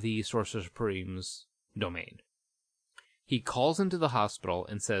at the Sorcerer Supreme's domain. He calls into the hospital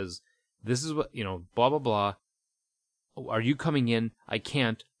and says, this is what, blah, blah, blah. Are you coming in? I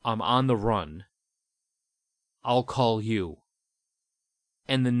can't. I'm on the run. I'll call you.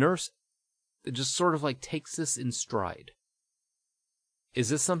 And the nurse just sort of takes this in stride. Is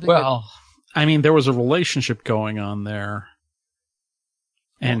this something? Well, I mean, there was a relationship going on there.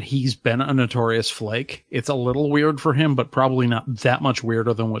 And he's been a notorious flake. It's a little weird for him, but probably not that much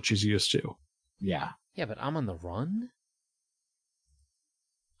weirder than what she's used to. Yeah. Yeah, but I'm on the run?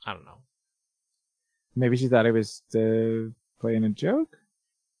 I don't know. Maybe she thought it was playing a joke?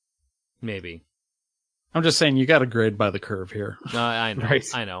 Maybe. I'm just saying, you got to grade by the curve here. No, I know. Right.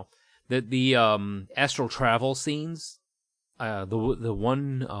 I know. The astral travel scenes, The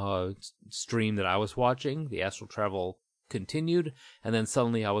one stream that I was watching, the astral travel continued, and then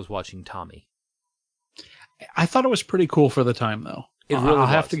suddenly I was watching Tommy. I thought it was pretty cool for the time, though. It really I'll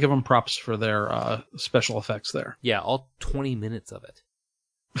have was. to give them props for their special effects there. Yeah, all 20 minutes of it.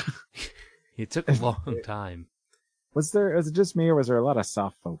 It took a long time. Was it just me, or was there a lot of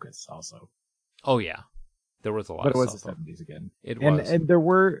soft focus also? Oh, yeah. There was a lot But of it was stuff. the 70s again. It was. And there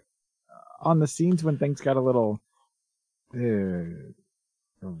were, on the scenes when things got a little,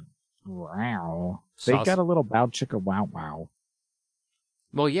 wow. They got a little bow chicka wow wow.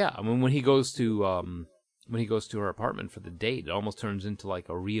 Well, yeah. I mean, when he goes to her apartment for the date, it almost turns into like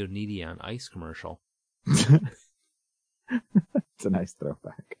a Rio Nidi on Ice commercial. It's a nice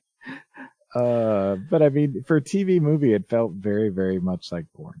throwback. But I mean, for a TV movie, it felt very, very much like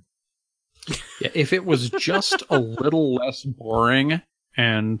porn. Yeah, if it was just a little less boring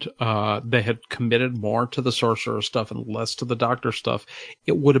and they had committed more to the sorcerer stuff and less to the doctor stuff,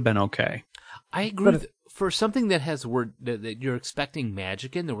 it would have been okay. I agree. For something that has word that you're expecting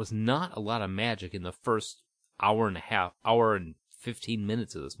magic in, there was not a lot of magic in the first hour and 15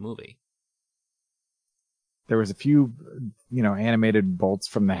 minutes of this movie. There was a few, animated bolts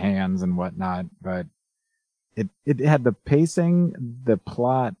from the hands and whatnot, but it had the pacing, the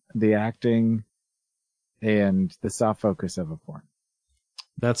plot, the acting, and the soft focus of a porn.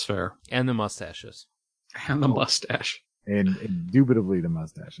 That's fair. And the mustaches. And the mustache. And indubitably the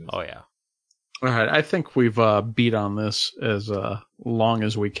mustaches. Oh, yeah. All right, I think we've beat on this as long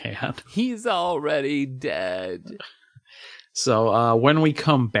as we can. He's already dead. So when we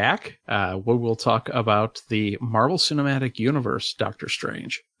come back, we will talk about the Marvel Cinematic Universe Doctor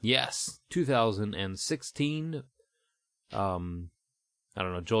Strange. Yes, 2016. I don't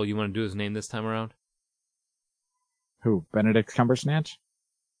know, Joel, you want to do his name this time around? Who? Benedict Cumbersnatch?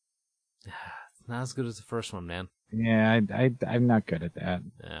 Not as good as the first one, man. Yeah, I'm not good at that.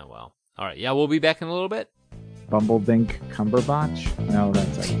 Yeah, well. All right, yeah, we'll be back in a little bit. Bumbledink Cumberbotch? No,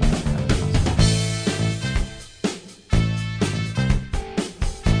 that's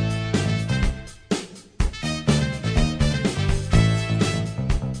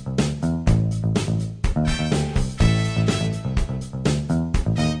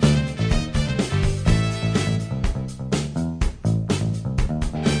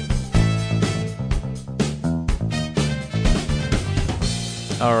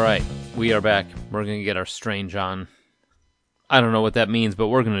All right, we are back. We're going to get our Strange on. I don't know what that means, but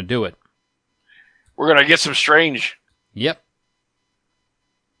we're going to do it. We're going to get some Strange. Yep.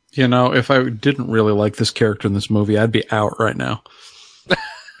 You know, if I didn't really like this character in this movie, I'd be out right now.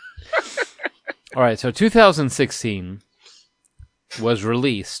 All right, so 2016 was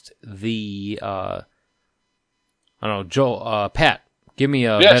released. The, I don't know, Joel, Pat, give me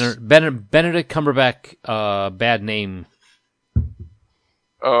a Yes. Benedict Cumberbatch bad name.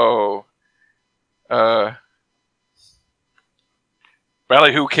 Oh.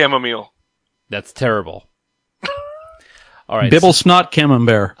 Ballyhoo Chamomile. That's terrible. All right. Bibble Snot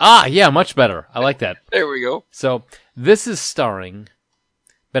Camembert. Yeah, much better. I like that. There we go. So this is starring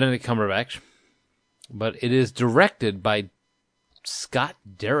Benedict Cumberbatch, but it is directed by Scott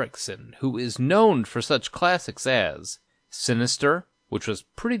Derrickson, who is known for such classics as Sinister, which was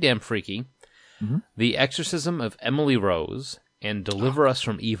pretty damn freaky, The Exorcism of Emily Rose, and Deliver Us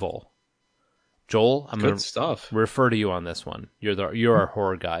from Evil. Joel, I'm going to refer to you on this one. You're our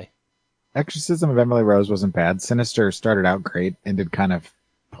horror guy. Exorcism of Emily Rose wasn't bad. Sinister started out great, ended kind of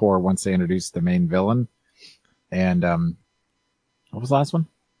poor once they introduced the main villain. And what was the last one?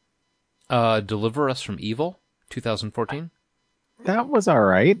 Deliver Us from Evil, 2014. That was all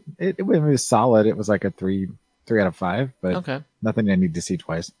right. It was solid. It was like a 3 out of 5, but Okay. nothing I need to see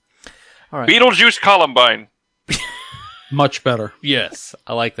twice. All right. Beetlejuice Columbine. Much better. Yes,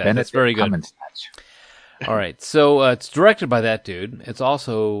 I like that. Benedict That's very good. Cumberbatch. All right, so it's directed by that dude. It's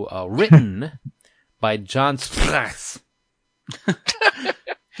also written by John Spates.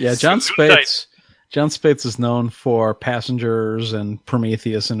 Yeah, John Spates. John Spates is known for Passengers and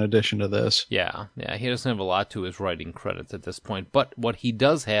Prometheus in addition to this. Yeah, he doesn't have a lot to his writing credits at this point, but what he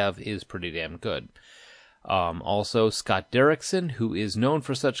does have is pretty damn good. Also, Scott Derrickson, who is known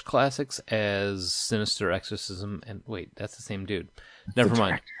for such classics as Sinister, Exorcism, and wait, that's the same dude. Never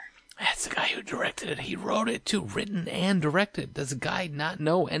mind. That's the guy who directed it. He wrote it too, written and directed. Does the guy not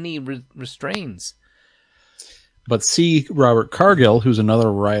know any restraints? But C. Robert Cargill, who's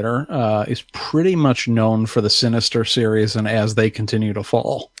another writer, is pretty much known for the Sinister series and As They Continue to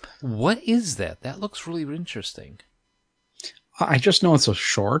Fall. What is that? That looks really interesting. I just know it's a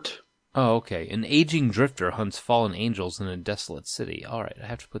short. Oh, okay. An aging drifter hunts fallen angels in a desolate city. All right, I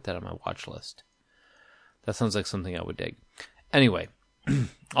have to put that on my watch list. That sounds like something I would dig. Anyway,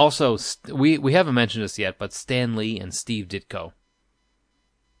 also, we haven't mentioned this yet, but Stan Lee and Steve Ditko.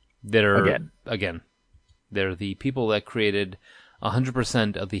 That are, again, they're the people that created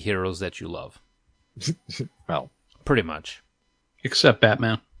 100% of the heroes that you love. Well, pretty much. Except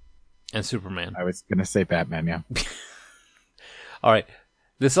Batman. And Superman. I was going to say Batman, yeah. All right.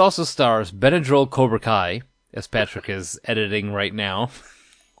 This also stars Benadryl Cobra Kai, as Patrick is editing right now,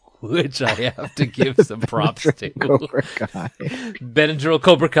 which I have to give some props to. Cobra Kai. Benadryl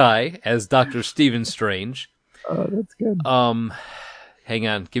Cobra Kai as Dr. Stephen Strange. Oh, that's good. Hang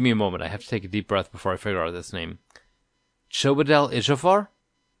on. Give me a moment. I have to take a deep breath before I figure out this name. Chobadel Ejiofor?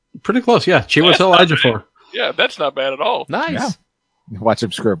 Pretty close, yeah. Chiwetel Ejiofor. Yeah, that's not bad at all. Nice. Yeah. Watch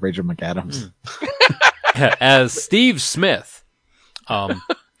him screw up Rachel McAdams. As Steve Smith. Chiwetel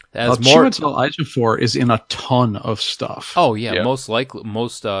Ejiofor is in a ton of stuff. Oh, yeah. Most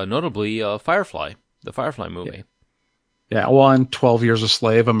notably, Firefly. The Firefly movie. Yeah, well, and 12 Years a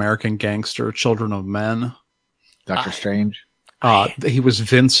Slave, American Gangster, Children of Men. Doctor Strange. He was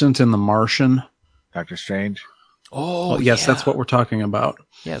Vincent in The Martian. Doctor Strange. Oh, well, yes, that's what we're talking about.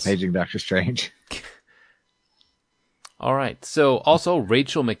 Yes. Paging Doctor Strange. All right. So also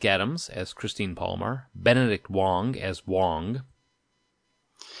Rachel McAdams as Christine Palmer, Benedict Wong as Wong.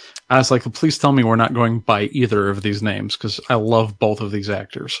 I was like, please tell me we're not going by either of these names because I love both of these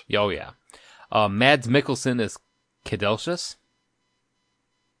actors. Oh yeah. Mads Mikkelsen as Caecilius.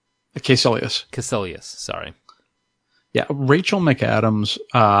 Caecilius, sorry. Yeah, Rachel McAdams,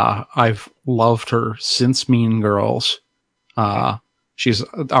 I've loved her since Mean Girls. She's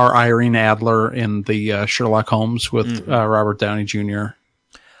our Irene Adler in the Sherlock Holmes with Robert Downey Jr.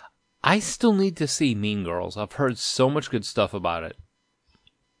 I still need to see Mean Girls. I've heard so much good stuff about it.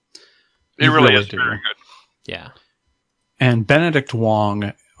 It really is very good. Yeah. And Benedict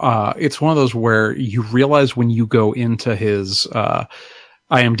Wong, it's one of those where you realize when you go into his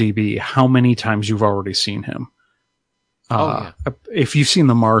IMDb how many times you've already seen him. If you've seen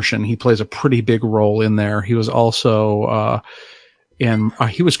The Martian, he plays a pretty big role in there. He was also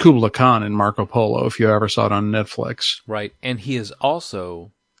he was Kubla Khan in Marco Polo, if you ever saw it on Netflix. Right, and he is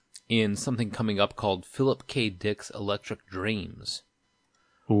also in something coming up called Philip K. Dick's Electric Dreams.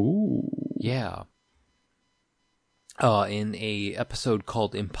 Ooh. Yeah. In a episode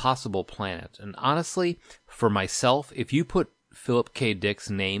called Impossible Planet. And honestly, for myself, if you put Philip K. Dick's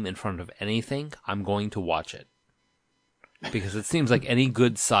name in front of anything, I'm going to watch it. Because it seems like any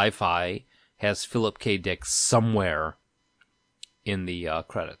good sci-fi has Philip K. Dick somewhere in the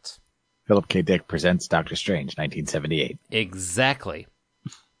credits. Philip K. Dick presents Doctor Strange, 1978. Exactly.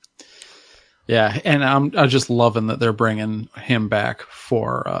 Yeah, and I'm just loving that they're bringing him back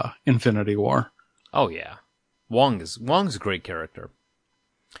for Infinity War. Oh, yeah. Wong's a great character.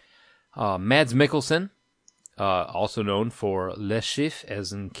 Mads Mikkelsen, also known for Le Chiffre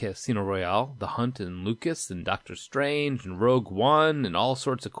as in Casino Royale, The Hunt and Lucas, and Doctor Strange, and Rogue One, and all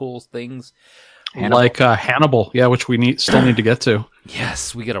sorts of cool things. Hannibal. Like Hannibal, yeah, which we still need to get to.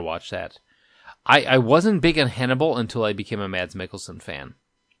 Yes, we gotta watch that. I wasn't big on Hannibal until I became a Mads Mikkelsen fan.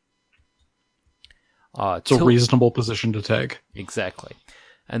 It's a reasonable position to take. Exactly.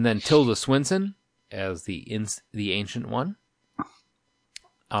 And then Tilda Swinton as the Ancient One.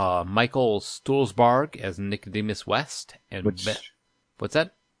 Michael Stuhlsbarg as Nicodemus West. And what's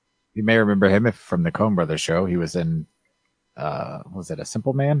that? You may remember him from the Coen Brothers show. He was in, was it A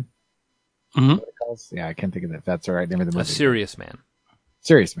Simple Man? Mm-hmm. Yeah, I can't think of if that's the right name of the movie. A Serious Man.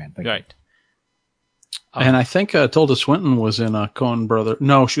 Serious Man, thank right. you. And I think Tilda Swinton was in a Coen Brothers.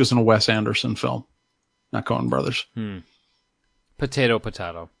 No, she was in a Wes Anderson film. Not Coen Brothers.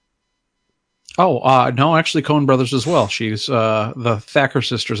 Potato. Oh, no, actually Coen Brothers as well. She's the Thacker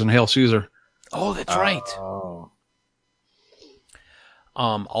sisters in Hail Caesar. Oh, that's right. Oh.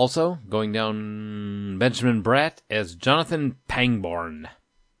 Also, going down Benjamin Bratt as Jonathan Pangborn.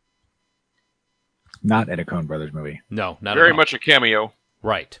 Not in a Coen Brothers movie. No, not very at all. much a cameo.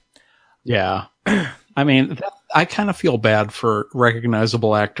 Right. Yeah. I mean, I kind of feel bad for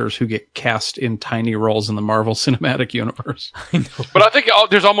recognizable actors who get cast in tiny roles in the Marvel Cinematic Universe. I know. But I think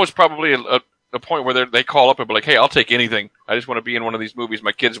there's almost probably a point where they call up and be like, "Hey, I'll take anything. I just want to be in one of these movies.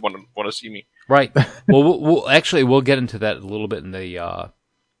 My kids want to see me." Right. Well, we'll get into that a little bit in the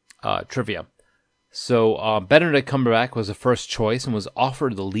trivia. So Benedict Cumberbatch was the first choice and was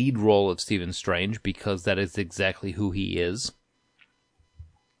offered the lead role of Stephen Strange because that is exactly who he is.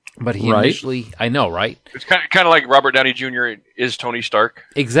 But he initially, I know, right? It's kind of like Robert Downey Jr. is Tony Stark.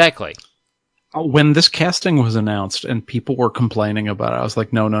 Exactly. When this casting was announced and people were complaining about it, I was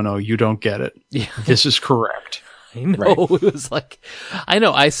like, no, you don't get it. Yeah. This is correct. I know. Right. It was like, I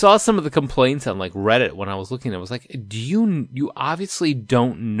know. I saw some of the complaints on like Reddit when I was looking. I was like, you obviously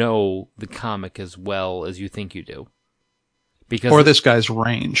don't know the comic as well as you think you do. Or this guy's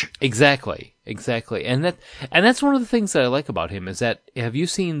range. Exactly. And that's one of the things that I like about him is that, have you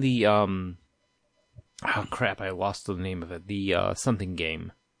seen the, oh crap, I lost the name of it. The, something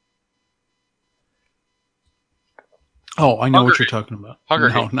game. Oh, I know what you're talking about.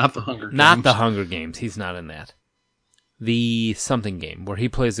 Not the Hunger Games. Not the Hunger Games. He's not in that. The something game where he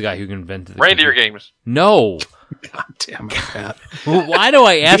plays the guy who invented the Reindeer Games. No. God damn it, Pat. Why do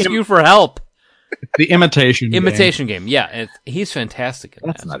I ask you for help? The Imitation Game. Yeah, he's fantastic in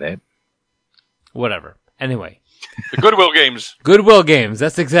that. That's not it. Whatever. Anyway. The Goodwill Games. Goodwill Games.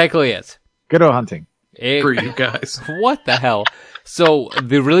 That's exactly it. Good old hunting. For you guys. What the hell? So,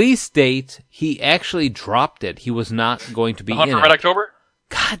 the release date, he actually dropped it. He was not going to be in it. Red October?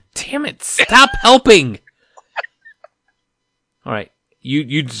 God damn it. Stop helping. All right.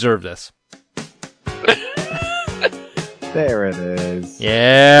 You deserve this. There it is.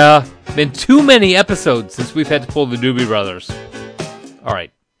 Yeah. Been too many episodes since we've had to pull the Doobie Brothers. All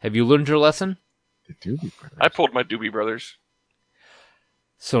right. Have you learned your lesson? The Doobie Brothers. I pulled my Doobie Brothers.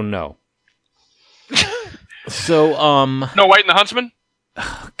 So no. So No White and the Huntsman?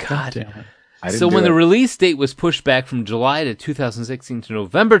 Oh, God damn it. So when the release date was pushed back from July to 2016 to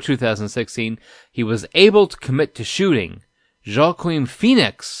November 2016, he was able to commit to shooting. Joaquin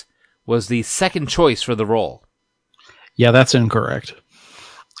Phoenix was the second choice for the role. Yeah, that's incorrect.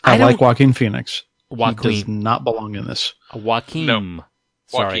 I like Joaquin Phoenix. Joaquin. He does not belong in this. Joaquin. No.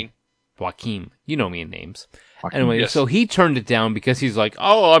 Sorry. Joaquin. You know me in names. Joaquin, anyway, yes. So he turned it down because he's like,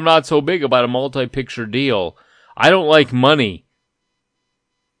 oh, I'm not so big about a multi-picture deal. I don't like money.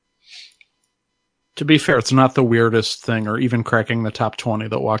 To be fair, it's not the weirdest thing or even cracking the top 20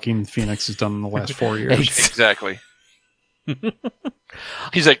 that Joaquin Phoenix has done in the last 4 years. Exactly.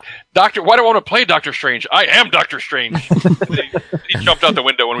 He's like, Doctor, why do I want to play Doctor Strange? I am Doctor Strange. He jumped out the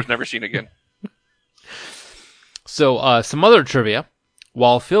window and was never seen again. So, some other trivia.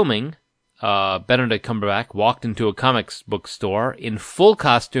 While filming, Benedict Cumberbatch walked into a comics book store in full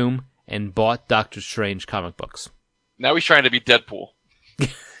costume and bought Doctor Strange comic books. Now he's trying to be Deadpool.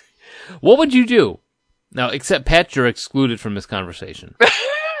 What would you do? Now, except Pat, you're excluded from this conversation.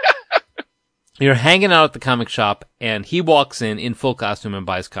 You're hanging out at the comic shop, and he walks in full costume and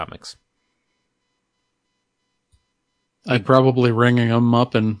buys comics. I'd probably ring him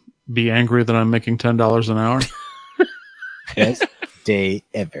up and be angry that I'm making $10 an hour. Best day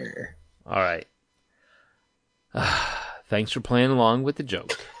ever. All right. Thanks for playing along with the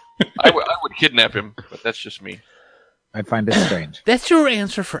joke. I would kidnap him, but that's just me. I'd find it strange. That's your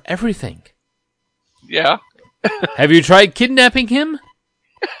answer for everything. Yeah. Have you tried kidnapping him?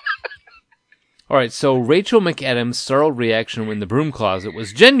 All right, so Rachel McAdams' startled reaction in the broom closet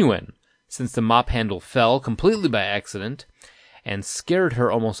was genuine, since the mop handle fell completely by accident and scared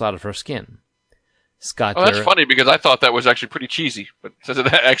her almost out of her skin. That's funny because I thought that was actually pretty cheesy, but since it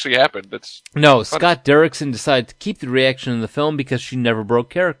actually happened, that's no. funny. Scott Derrickson decided to keep the reaction in the film because she never broke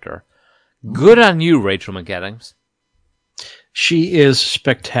character. Good on you, Rachel McAdams. She is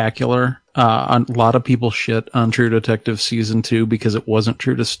spectacular. A lot of people shit on True Detective Season 2 because it wasn't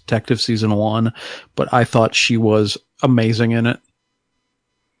True Detective Season 1, but I thought she was amazing in it.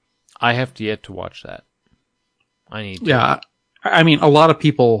 I have yet to watch that. I need to. Yeah, I mean, a lot of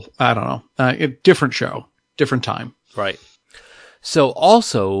people, I don't know, different show, different time. Right. So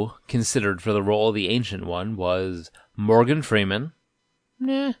also considered for the role of the Ancient One was Morgan Freeman,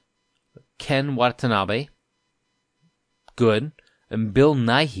 Ken Watanabe, good, and Bill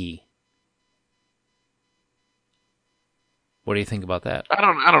Nighy. What do you think about that? I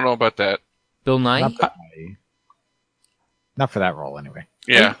don't know about that. Bill Nighy? Not for that role, anyway.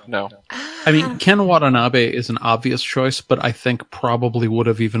 Yeah, no. I mean, Ken Watanabe is an obvious choice, but I think probably would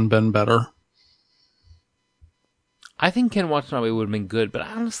have even been better. I think Ken Watanabe would have been good, but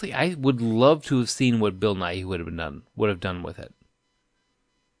honestly, I would love to have seen what Bill Nighy would have done with it.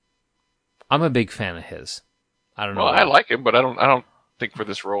 I'm a big fan of his. I don't know. Well, I like him, but I don't think for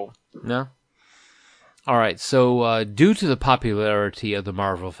this role. No. All right. So, due to the popularity of the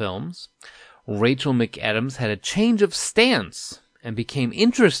Marvel films, Rachel McAdams had a change of stance and became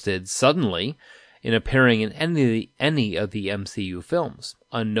interested suddenly in appearing in any of the MCU films.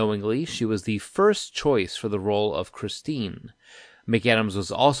 Unknowingly, she was the first choice for the role of Christine. McAdams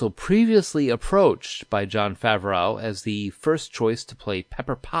was also previously approached by Jon Favreau as the first choice to play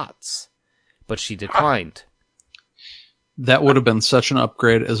Pepper Potts, but she declined. That would have been such an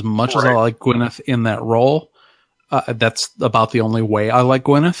upgrade. As much as I like Gwyneth in that role, that's about the only way I like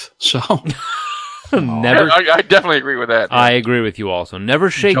Gwyneth. So, Never. I definitely agree with that. I agree with you also. Never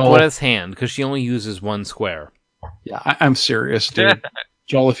shake Joel. Gwyneth's hand because she only uses one square. Yeah, I'm serious, dude.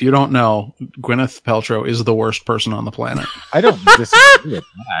 Joel, if you don't know, Gwyneth Paltrow is the worst person on the planet. I don't disagree with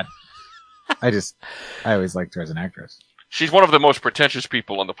that. I always liked her as an actress. She's one of the most pretentious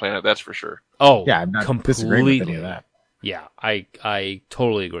people on the planet, that's for sure. Oh, Yeah, I'm not disagreeing with any of that. Yeah, I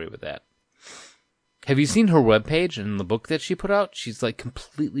totally agree with that. Have you seen her webpage and the book that she put out? She's like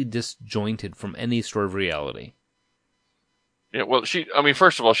completely disjointed from any sort of reality. Yeah, well,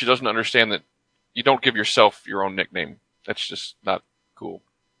 first of all, she doesn't understand that you don't give yourself your own nickname. That's just not cool.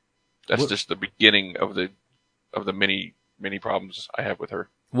 That's just the beginning of the many, many problems I have with her.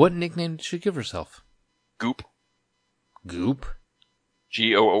 What nickname did she give herself? Goop. Goop?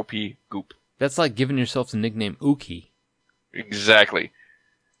 Goop. Goop. That's like giving yourself the nickname Ookie. Exactly.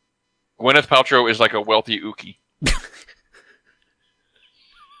 Gwyneth Paltrow is like a wealthy Ookie.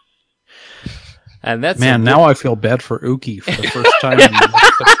 And that's Man, now I feel bad for Ookie for the first time in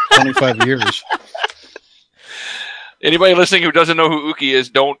 25 years. Anybody listening who doesn't know who Ookie is,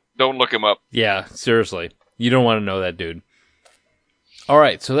 don't look him up. Yeah, seriously. You don't want to know that dude. All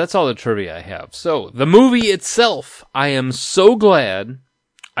right, so that's all the trivia I have. So, the movie itself, I am so glad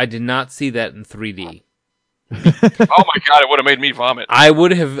I did not see that in 3D. Oh my god, it would have made me vomit.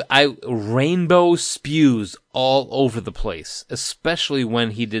 Rainbow spews all over the place, especially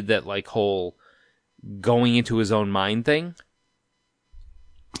when he did that like whole going into his own mind thing.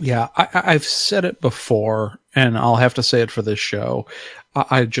 Yeah, I've said it before, and I'll have to say it for this show.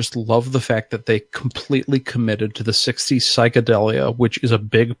 I just love the fact that they completely committed to the 60s psychedelia, which is a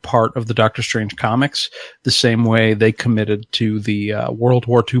big part of the Doctor Strange comics, the same way they committed to the World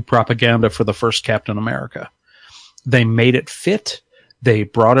War II propaganda for the first Captain America. They made it fit, they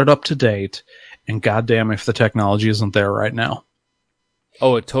brought it up to date, and goddamn if the technology isn't there right now.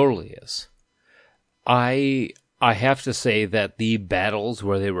 Oh, it totally is. I have to say that the battles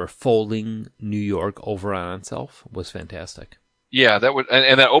where they were folding New York over on itself was fantastic. Yeah, that was,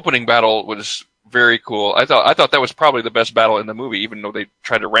 and that opening battle was very cool. I thought that was probably the best battle in the movie, even though they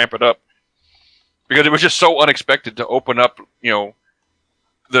tried to ramp it up, because it was just so unexpected to open up,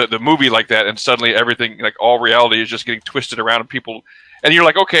 the movie like that, and suddenly everything, like all reality, is just getting twisted around, and people, and you're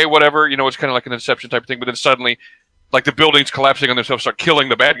like, okay, whatever, it's kind of like an Inception type of thing, but then suddenly, like the buildings collapsing on themselves, start killing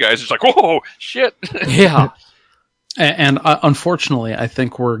the bad guys. It's like, whoa, shit. Yeah. And unfortunately, I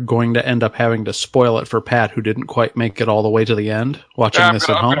think we're going to end up having to spoil it for Pat, who didn't quite make it all the way to the end, watching this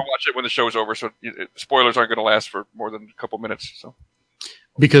at home. I'm going to watch it when the show's over, so spoilers aren't going to last for more than a couple minutes. So,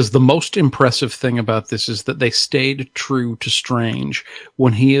 because the most impressive thing about this is that they stayed true to Strange.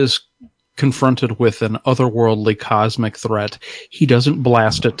 When he is confronted with an otherworldly cosmic threat, he doesn't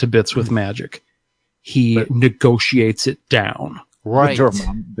blast it to bits with magic. He negotiates it down. Right.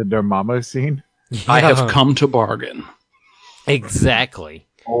 The Dormammu scene? Yeah. I have come to bargain. Exactly.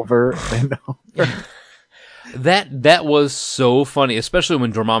 Over and over. That was so funny, especially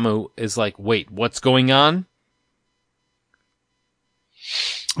when Dormammu is like, wait, what's going on?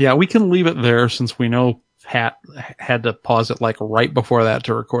 Yeah, we can leave it there since we know Pat had to pause it like right before that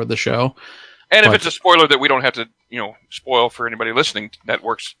to record the show. And if it's a spoiler that we don't have to, spoil for anybody listening, that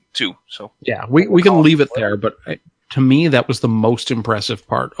works too. So yeah, we can leave it there. But to me, that was the most impressive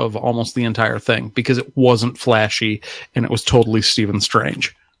part of almost the entire thing, because it wasn't flashy and it was totally Stephen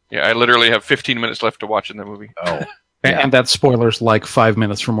Strange. Yeah, I literally have 15 minutes left to watch in the movie. Oh, and that spoiler's like 5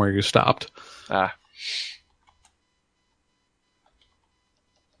 minutes from where you stopped. Ah.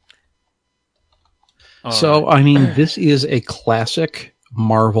 So, I mean, this is a classic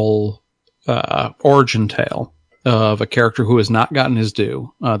Marvel origin tale of a character who has not gotten his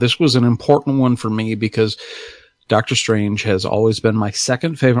due. This was an important one for me because Doctor Strange has always been my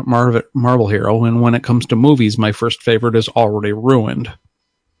second favorite Marvel hero, and when it comes to movies, my first favorite is already ruined.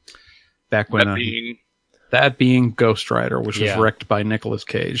 Back when that being Ghost Rider, which was wrecked by Nicolas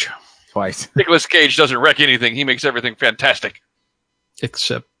Cage. Twice. Nicolas Cage doesn't wreck anything. He makes everything fantastic.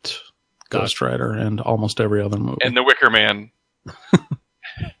 Except Ghost Rider and almost every other movie. And The Wicker Man.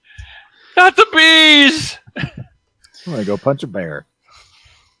 Not the bees! I'm going to go punch a bear.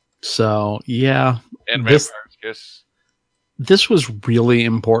 So, yeah. And Vampires Kiss. This was really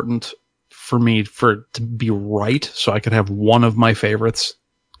important for me for it to be right, so I could have one of my favorites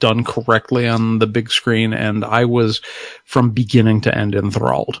done correctly on the big screen, and I was, from beginning to end,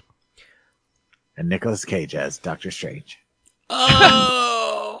 enthralled. And Nicolas Cage as Doctor Strange.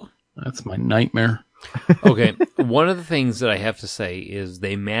 Oh! That's my nightmare. Okay, one of the things that I have to say is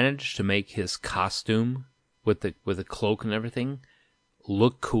they managed to make his costume with the cloak and everything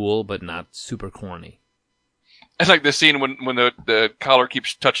look cool, but not super corny. It's like the scene when the collar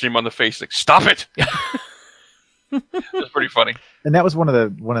keeps touching him on the face. Like, stop it! That's pretty funny. And that was one of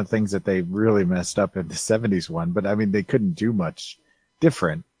the things that they really messed up in the 70s one. But I mean, they couldn't do much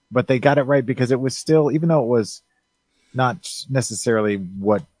different. But they got it right because it was still, even though it was not necessarily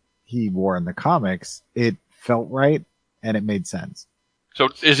what he wore in the comics, it felt right and it made sense. So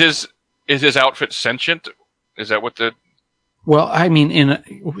is his outfit sentient? Is that what the... Well, I mean,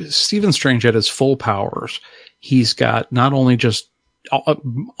 in Stephen Strange at his full powers, he's got not only just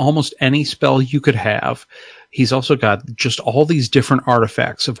almost any spell you could have, he's also got just all these different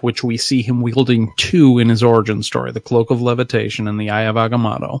artifacts, of which we see him wielding 2 in his origin story, the Cloak of Levitation and the Eye of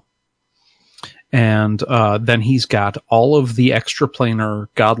Agamotto. And then he's got all of the extraplanar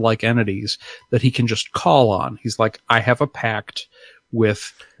godlike entities that he can just call on. He's like, I have a pact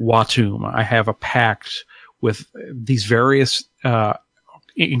with Watum. I have a pact with these various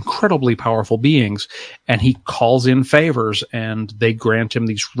incredibly powerful beings, and he calls in favors, and they grant him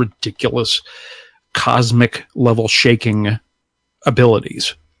these ridiculous cosmic level shaking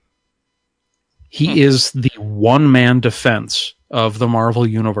abilities. He is the one-man defense of the Marvel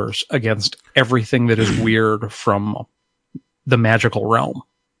Universe against everything that is weird from the magical realm.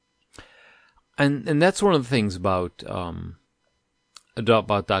 And that's one of the things about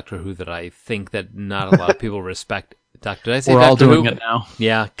Doctor Who that I think that not a lot of people respect. Did I say We're Doctor all doing Who? it now.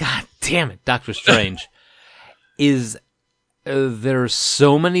 Yeah, god damn it, Doctor Strange. is there's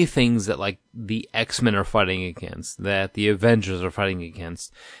so many things that like the X-Men are fighting against, that the Avengers are fighting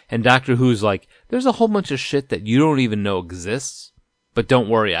against, and Doctor Who's like, there's a whole bunch of shit that you don't even know exists, but don't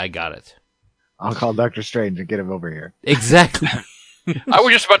worry, I got it. I'll call Doctor Strange and get him over here. Exactly. I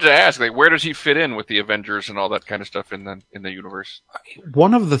was just about to ask, like, where does he fit in with the Avengers and all that kind of stuff in the universe?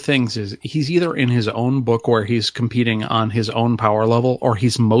 One of the things is he's either in his own book where he's competing on his own power level, or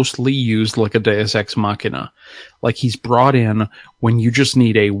he's mostly used like a Deus Ex Machina. Like he's brought in when you just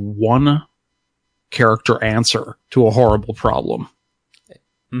need a one character answer to a horrible problem.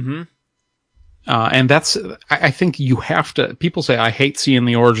 Mm-hmm. And that's, I think you have to, people say, I hate seeing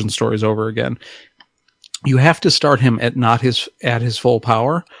the origin stories over again. You have to start him at his full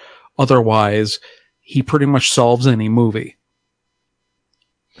power. Otherwise, he pretty much solves any movie.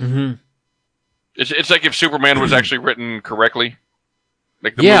 Mm-hmm. It's like if Superman was actually written correctly.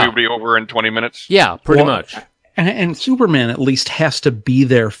 Like the movie would be over in 20 minutes. Yeah, pretty much. And Superman at least has to be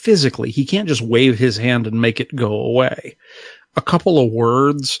there physically. He can't just wave his hand and make it go away. A couple of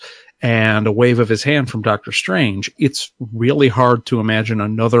words and a wave of his hand from Doctor Strange, it's really hard to imagine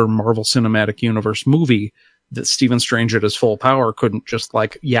another Marvel Cinematic Universe movie that Stephen Strange at his full power couldn't just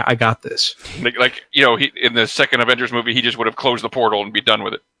like, yeah, I got this. Like you know, in the second Avengers movie, he just would have closed the portal and be done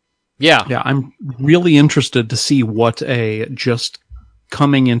with it. Yeah. Yeah, I'm really interested to see what a just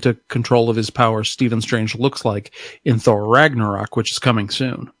coming into control of his power Stephen Strange looks like in Thor Ragnarok, which is coming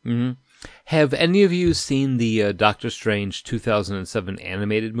soon. Mm-hmm. Have any of you seen the Doctor Strange 2007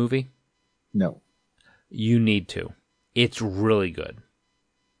 animated movie? No. You need to. It's really good.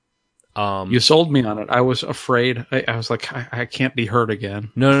 You sold me on it. I was afraid. I was like, I can't be hurt again.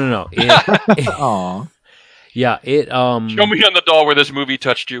 No. Aww. Yeah, it. Show me on the doll where this movie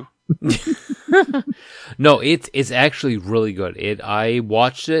touched you. No, it's actually really good. I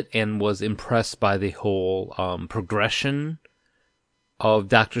watched it and was impressed by the whole progression of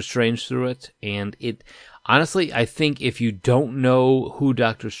Doctor Strange through it, and it honestly, I think if you don't know who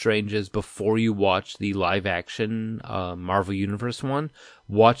Doctor Strange is before you watch the live action Marvel Universe one,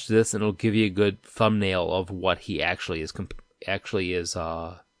 watch this and it'll give you a good thumbnail of what he actually is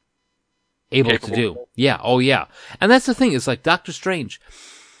able to do. Yeah, oh yeah. And that's the thing, it's like Doctor Strange,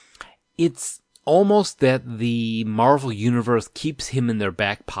 it's almost that the Marvel Universe keeps him in their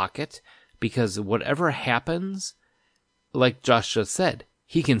back pocket, because whatever happens, like Josh just said,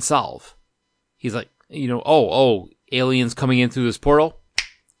 he can solve. He's like, aliens coming in through this portal?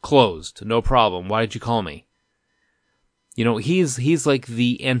 Closed. No problem. Why did you call me? He's like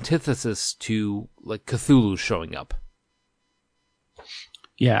the antithesis to like Cthulhu showing up.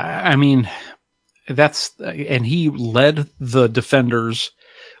 Yeah, I mean, and he led the Defenders,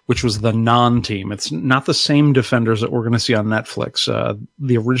 which was the non-team. It's not the same Defenders that we're going to see on Netflix.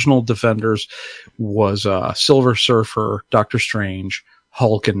 The original Defenders was Silver Surfer, Doctor Strange,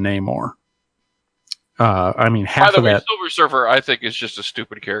 Hulk, and Namor. I mean, half of that. Silver Surfer, I think, is just a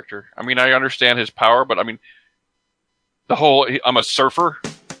stupid character. I mean, I understand his power, but I mean, the whole I'm a surfer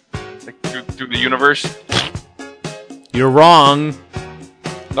like, through the universe. You're wrong.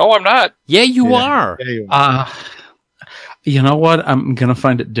 No, I'm not. Yeah, you are. Yeah, you are. You know what? I'm going to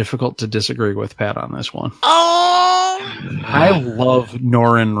find it difficult to disagree with Pat on this one. Oh! I love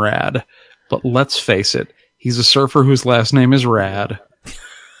Norrin Rad, but let's face it, He's a surfer whose last name is Rad.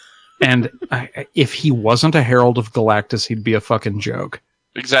 And if he wasn't a Herald of Galactus, he'd be a fucking joke.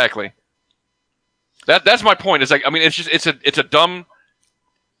 Exactly. That's my point. It's like, I mean, it's a dumb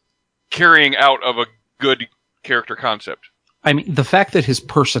carrying out of a good character concept. I mean, the fact that his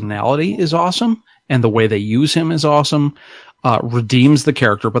personality is awesome and the way they use him is awesome redeems the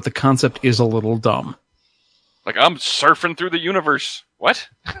character, but the concept is a little dumb. Like, I'm surfing through the universe. What?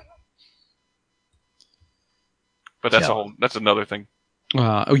 But that's another thing.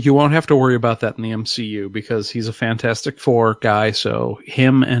 You won't have to worry about that in the MCU because he's a Fantastic Four guy, so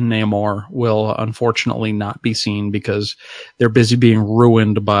him and Namor will unfortunately not be seen because they're busy being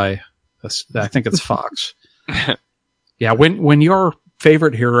ruined by, I think it's Fox. Yeah, when your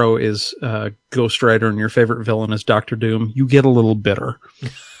favorite hero is Ghost Rider and your favorite villain is Doctor Doom, you get a little bitter.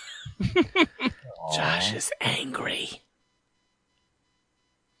 Josh is angry.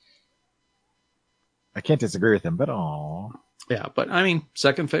 I can't disagree with him, but aw. Yeah, but I mean,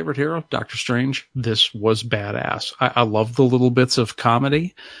 second favorite hero, Doctor Strange. This was badass. I love the little bits of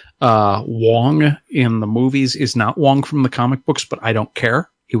comedy. Wong in the movies is not Wong from the comic books, but I don't care.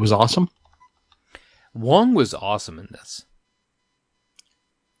 He was awesome. Wong was awesome in this.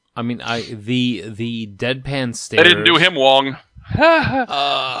 I mean, the deadpan stare. They didn't do him, Wong.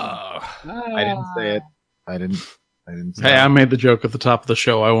 I didn't say it. I didn't say Hey, it. I made the joke at the top of the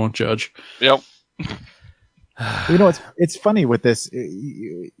show. I won't judge. Yep. You know, it's funny with this.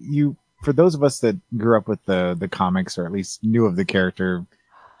 You for those of us that grew up with the comics, or at least knew of the character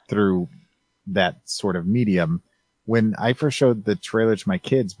through that sort of medium, when I first showed the trailer to my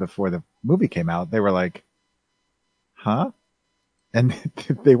kids before the movie came out, they were like, "Huh?" And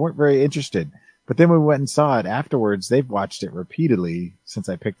they weren't very interested. But then we went and saw it afterwards. They've watched it repeatedly since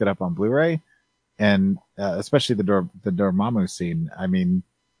I picked it up on Blu-ray, and especially the Dormammu scene. I mean,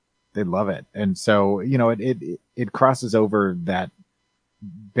 they love it. And so, you know, it crosses over that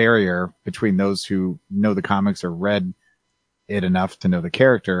barrier between those who know the comics or read it enough to know the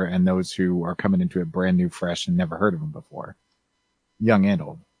character and those who are coming into it brand new, fresh, and never heard of him before, young and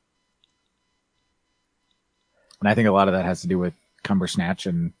old. And I think a lot of that has to do with Cumbersnatch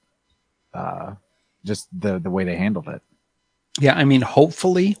and just the way they handled it. Yeah, I mean,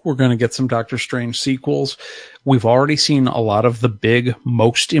 hopefully we're going to get some Doctor Strange sequels. We've already seen a lot of the big,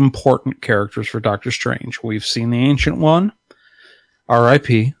 most important characters for Doctor Strange. We've seen the Ancient One,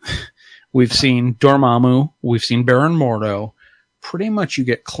 R.I.P. We've seen Dormammu. We've seen Baron Mordo. Pretty much you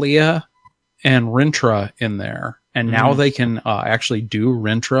get Clea and Rintra in there. And now they can actually do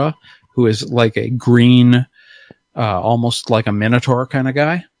Rintra, who is like a green, almost like a Minotaur kind of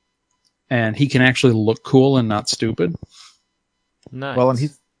guy. And he can actually look cool and not stupid. Nice. Well, and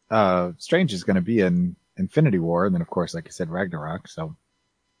he's Strange is going to be in Infinity War, and then of course, like I said, Ragnarok. So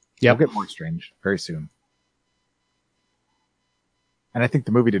Yep. we'll get more Strange very soon. And I think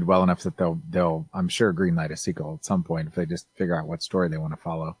the movie did well enough that they'll I'm sure greenlight a sequel at some point if they just figure out what story they want to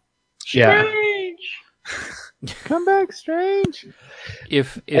follow. Yeah. Come back, Strange.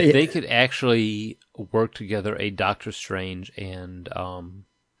 If they could actually work together a Doctor Strange and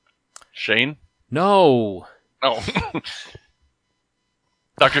Shane? No. Oh.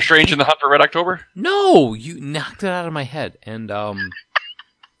 Doctor Strange in the Hunt for Red October? No, you knocked it out of my head. And God,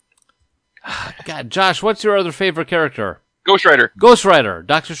 Josh, what's your other favorite character? Ghost Rider. Ghost Rider.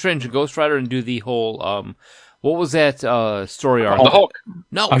 Doctor Strange and Ghost Rider, and do the whole what was that story arc? The Hulk.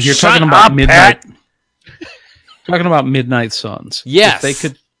 No, Oh, you're shut talking about up, Midnight. Pat. Talking about Midnight Suns. Yes. If they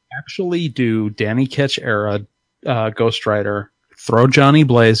could actually do Danny Ketch era Ghost Rider, throw Johnny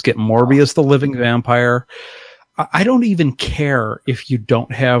Blaze, get Morbius the Living Vampire. I don't even care if you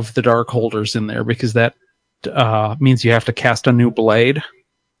don't have the Dark Holders in there because that means you have to cast a new Blade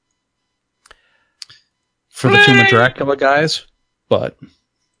for the Tomb of Dracula guys. But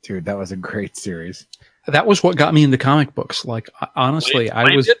Dude, that was a great series. that was what got me into comic books. Like, honestly,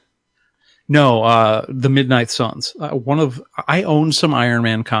 I was... It? No, the Midnight Suns. I own some Iron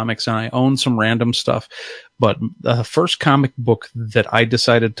Man comics and I own some random stuff, but the first comic book that I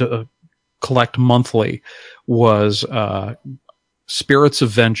decided to collect monthly was Spirits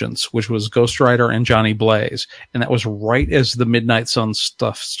of Vengeance, which was Ghost Rider and Johnny Blaze, and that was right as the Midnight Suns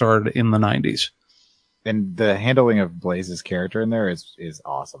stuff started in the 90s. And the handling of Blaze's character in there is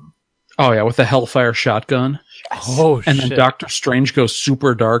awesome. Oh yeah, with the Hellfire shotgun. Oh, And shit. then Doctor Strange goes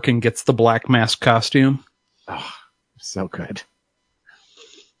super dark and gets the Black Mask costume. Oh, so good.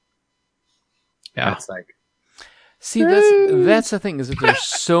 Yeah. That's like, See, that's the thing, is that there's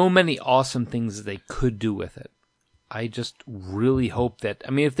so many awesome things that they could do with it. I just really hope that,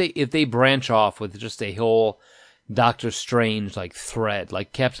 I mean, if they branch off with just a whole Doctor Strange like thread,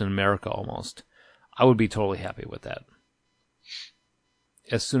 like Captain America almost, I would be totally happy with that.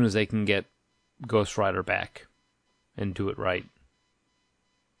 As soon as they can get Ghost Rider back and do it right.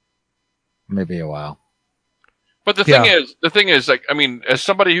 Maybe a while. But the thing is, like, I mean, as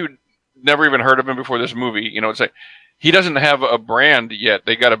somebody who never even heard of him before this movie, you know, it's like he doesn't have a brand yet.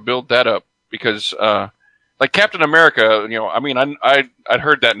 They got to build that up because, like Captain America, you know, I mean, I'd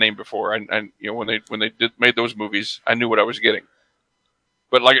heard that name before, and you know, when they made those movies, I knew what I was getting.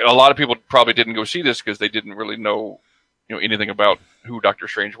 But like a lot of people probably didn't go see this because they didn't really know, you know, anything about who Doctor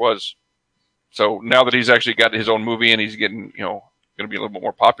Strange was. So now that he's actually got his own movie and he's getting, you know, going to be a little bit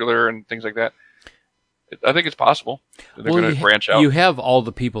more popular and things like that, I think it's possible that they're going to branch out. You have all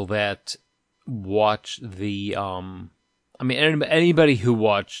the people that watch the, I mean, anybody who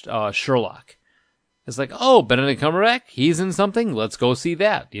watched Sherlock is like, oh, Benedict Cumberbatch, he's in something. Let's go see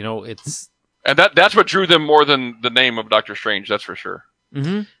that. You know, it's and that's what drew them more than the name of Doctor Strange. That's for sure.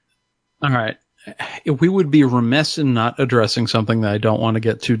 Mm-hmm. All right. We would be remiss in not addressing something that I don't want to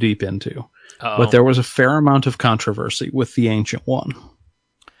get too deep into. Uh-oh. But there was a fair amount of controversy with the Ancient One.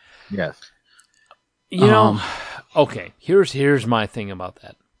 Yes. You know, okay, here's my thing about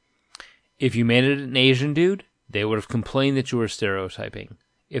that. If you made it an Asian dude, they would have complained that you were stereotyping.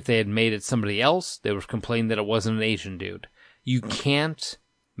 If they had made it somebody else, they would have complained that it wasn't an Asian dude. You can't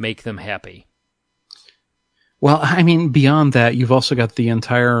make them happy. Well, I mean, beyond that, you've also got the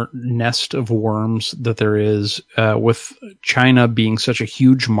entire nest of worms that there is with China being such a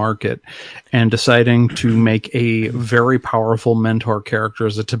huge market and deciding to make a very powerful mentor character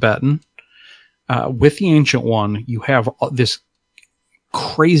as a Tibetan. With the Ancient One, you have this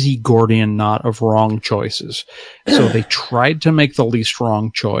crazy Gordian knot of wrong choices. So they tried to make the least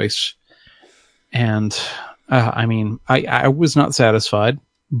wrong choice. And, I mean, I was not satisfied,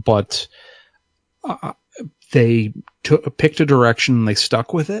 but they picked a direction and they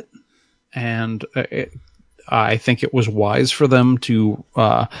stuck with it. And I think it was wise for them to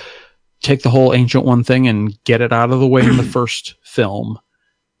take the whole Ancient One thing and get it out of the way in the first film.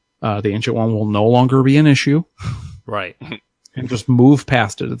 The Ancient One will no longer be an issue. Right. And just move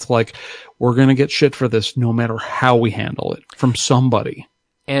past it. It's like, we're going to get shit for this no matter how we handle it from somebody.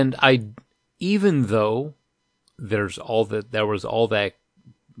 And even though there was all that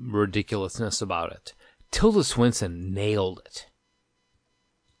ridiculousness about it, Tilda Swinton nailed it.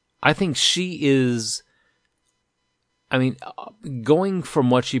 I think she is, I mean, going from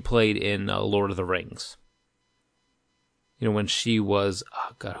what she played in Lord of the Rings. You know, when she was,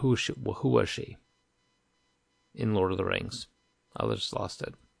 oh God, who was she in Lord of the Rings? I just lost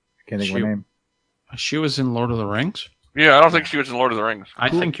it. Can't think of her name. She was in Lord of the Rings? Yeah, I don't think she was in Lord of the Rings. I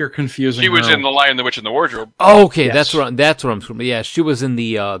think you're confusing She was her. in The Lion, the Witch, and the Wardrobe. Oh, okay, Yes. that's what I'm. Yeah, she was in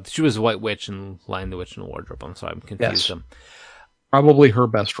the she was White Witch in Lion, the Witch, and the Wardrobe. I'm sorry, I'm confused. Yes. Them. Probably her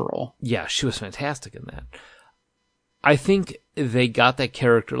best role. Yeah, she was fantastic in that. I think they got that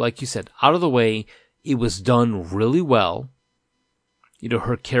character, like you said, out of the way. It was done really well. You know,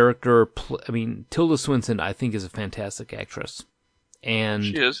 her character, I mean, Tilda Swinton, I think, is a fantastic actress. And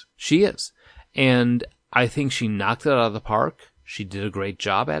She is. And I think she knocked it out of the park. She did a great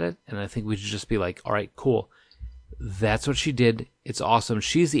job at it. And I think we should just be like, all right, cool. That's what she did. It's awesome.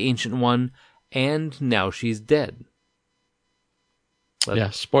 She's the Ancient One. And now she's dead.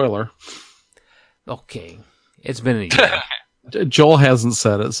 Yeah, spoiler. Okay. It's been a year. Joel hasn't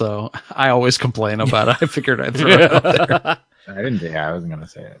said it, so I always complain about it. I figured I'd throw it out there. I wasn't going to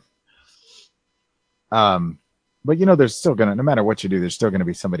say it. But you know, there's still going to, no matter what you do, there's still going to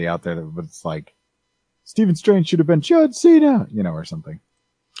be somebody out there that's like, Stephen Strange should have been John Cena, you know, or something.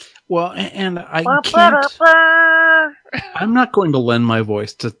 Well, and I can't, I'm not going to lend my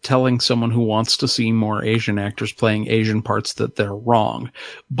voice to telling someone who wants to see more Asian actors playing Asian parts that they're wrong.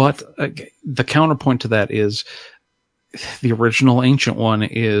 But the counterpoint to that is the original Ancient One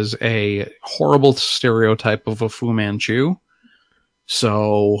is a horrible stereotype of a Fu Manchu.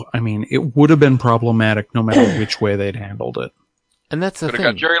 So, I mean, it would have been problematic no matter which way they'd handled it. And that's the thing. Could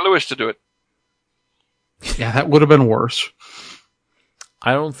have got Jerry Lewis to do it. Yeah, that would have been worse.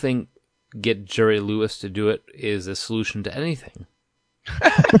 I don't think get Jerry Lewis to do it is a solution to anything.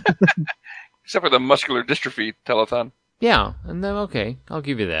 Except for the muscular dystrophy telethon. Yeah, and then, okay, I'll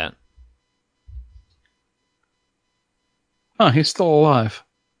give you that. Oh, he's still alive.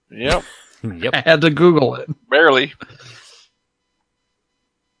 Yep. Yep. I had to Google it. Barely.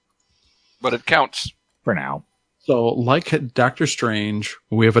 But it counts. For now. So, like Doctor Strange,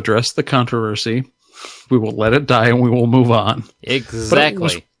 we have addressed the controversy. We will let it die and we will move on.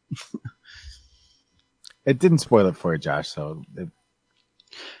 Exactly. It didn't spoil it for you, Josh, so...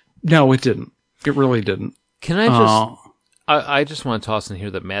 No, it didn't. It really didn't. Can I just... I just want to toss in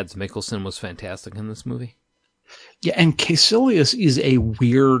here that Mads Mikkelsen was fantastic in this movie. Yeah, and Caecilius is a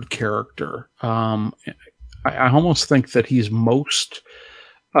weird character. I almost think that he's most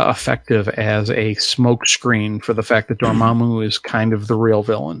effective as a smokescreen for the fact that Dormammu is kind of the real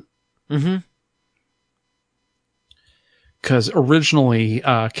villain. Mm-hmm. Because originally,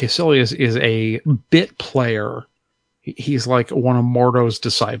 Caecilius is a bit player. He's like one of Mordo's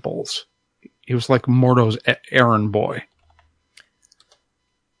disciples. He was like Mordo's errand boy.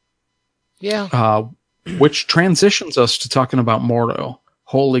 Yeah. Which transitions us to talking about Mordo.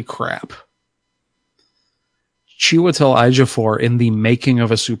 Holy crap. Chiwetel Ejiofor in the making of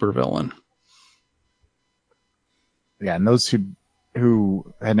a supervillain. Yeah, and those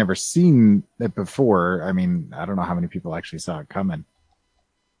who had never seen it before, I mean, I don't know how many people actually saw it coming.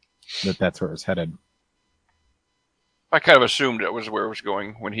 That's where it was headed. I kind of assumed that was where it was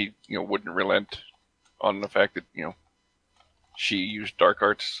going when he, wouldn't relent on the fact that, she used dark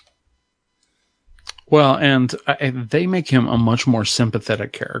arts. Well, and they make him a much more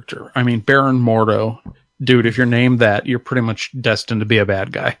sympathetic character. I mean, Baron Mordo, dude, if you're named that, you're pretty much destined to be a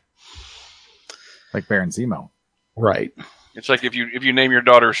bad guy. Like Baron Zemo. Right. It's like if you name your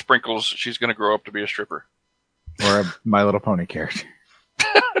daughter Sprinkles, she's going to grow up to be a stripper. Or a My Little Pony character.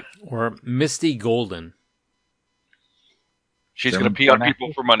 Or Misty Golden. She's going to pee on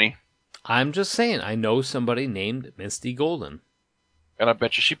people for money. I'm just saying, I know somebody named Misty Golden. And I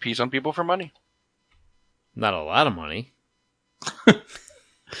bet you she pees on people for money. Not a lot of money.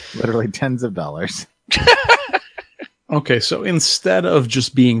 Literally tens of dollars. Okay, so instead of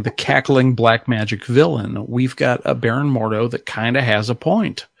just being the cackling black magic villain, we've got a Baron Mordo that kind of has a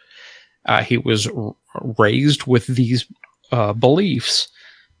point. He was raised with these beliefs,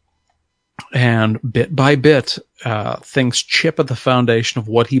 and bit by bit, things chip at the foundation of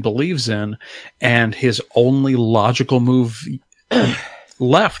what he believes in, and his only logical move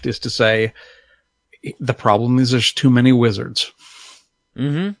left is to say, the problem is there's too many wizards.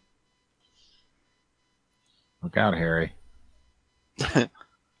 Mm-hmm. Look out, Harry.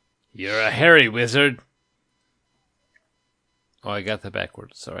 You're a hairy wizard. Oh, I got that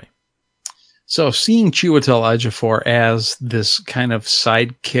backwards. Sorry. So seeing Chiwetel Ejiofor as this kind of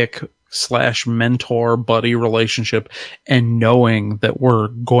sidekick / mentor buddy relationship, and knowing that we're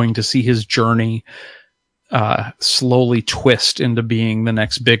going to see his journey slowly twist into being the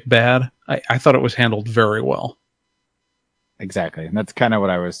next big bad, I thought it was handled very well. Exactly. And that's kind of what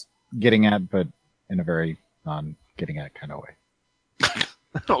I was getting at, but in a very non-getting at kind of way.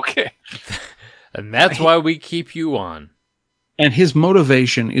 Okay. And that's why we keep you on. And his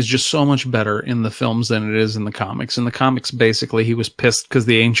motivation is just so much better in the films than it is in the comics. In the comics, basically, he was pissed because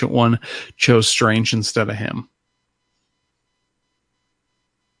the Ancient One chose Strange instead of him.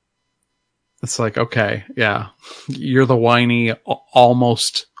 It's like, okay, yeah, you're the whiny,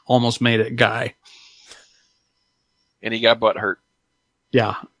 almost made it guy. And he got butt hurt.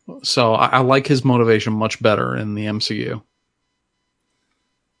 Yeah, so I like his motivation much better in the MCU.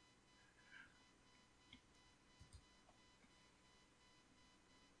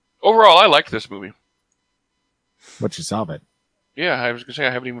 Overall, I liked this movie. What you saw of it? Yeah, I was going to say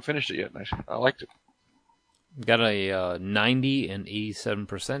I haven't even finished it yet. I liked it. Got a 90 and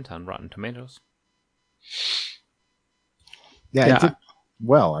 87% on Rotten Tomatoes. Yeah. It did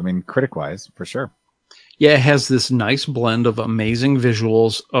well. I mean, critic-wise, for sure. Yeah, it has this nice blend of amazing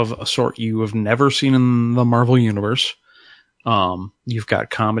visuals of a sort you have never seen in the Marvel Universe. You've got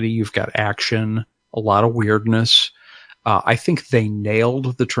comedy, you've got action, a lot of weirdness. I think they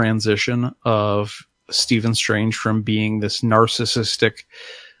nailed the transition of Stephen Strange from being this narcissistic,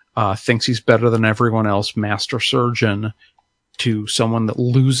 thinks he's better than everyone else, master surgeon, to someone that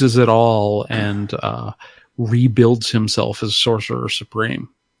loses it all and rebuilds himself as Sorcerer Supreme.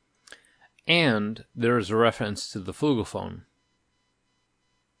 And there's a reference to the flugelphone.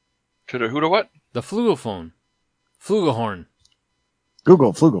 To the who to what? The flugelphone. Flugelhorn.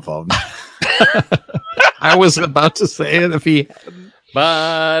 Google flugelphone. I was about to say it if he hadn't.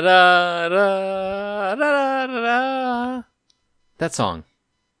 That song.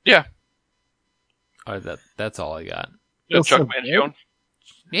 Yeah. That's all I got. Yeah, Chuck Mangione.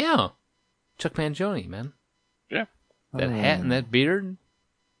 Yeah. Chuck Mangione, man. Yeah. That hat and that beard.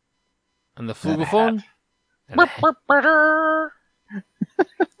 And the flugelphone. That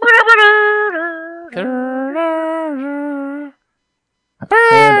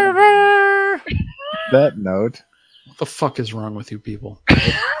note. What the fuck is wrong with you people?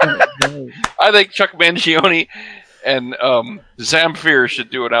 I think Chuck Mangione and Zamfir should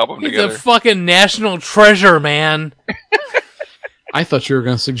do an album together. He's a fucking national treasure, man. I thought you were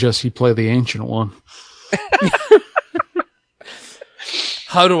going to suggest he play the Ancient One.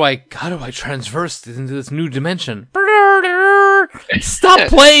 How do I transverse into this new dimension? Stop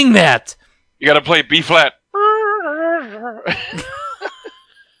playing that. You got to play B flat.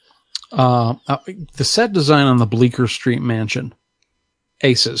 The set design on the Bleecker Street mansion,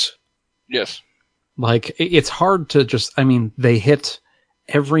 aces. Yes. Like, it's hard to just, I mean, they hit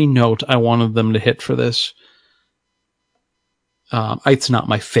every note I wanted them to hit for this. It's not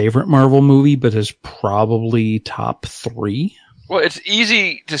my favorite Marvel movie, but is probably top 3. Well, it's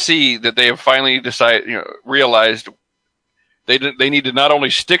easy to see that they have finally realized they need to not only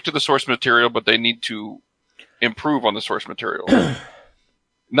stick to the source material, but they need to improve on the source material.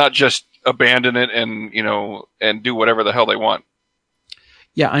 Not just abandon it and do whatever the hell they want.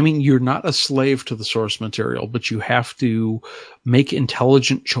 Yeah, I mean, you're not a slave to the source material, but you have to make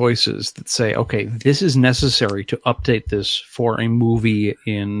intelligent choices that say, okay, this is necessary to update this for a movie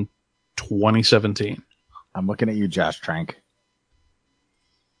in 2017. I'm looking at you, Josh Trank.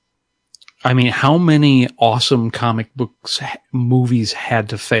 I mean, how many awesome comic books movies had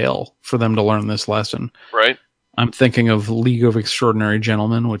to fail for them to learn this lesson? Right. I'm thinking of League of Extraordinary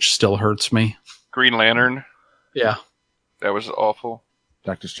Gentlemen, which still hurts me. Green Lantern. Yeah. That was awful.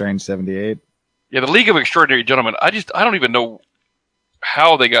 Doctor Strange 78. Yeah, the League of Extraordinary Gentlemen. I don't even know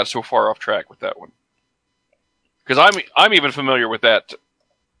how they got so far off track with that one. Because I'm even familiar with that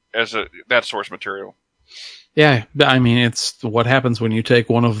as that source material. Yeah, I mean, it's what happens when you take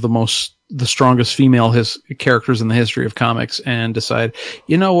one of the strongest female characters in the history of comics and decide,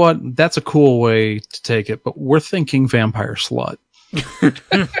 you know what, that's a cool way to take it, but we're thinking vampire slut.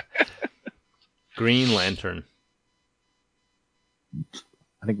 Green Lantern.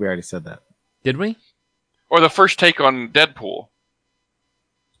 I think we already said that. Did we? Or the first take on Deadpool.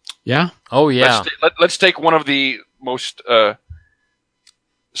 Yeah. Oh, yeah. Let's take one of the most, the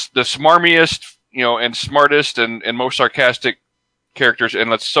smarmiest, and smartest and most sarcastic characters, and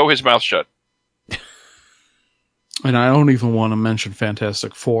let's sew his mouth shut. And I don't even want to mention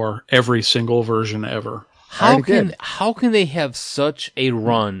Fantastic Four, every single version ever. How can they have such a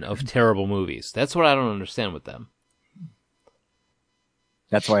run of terrible movies? That's what I don't understand with them.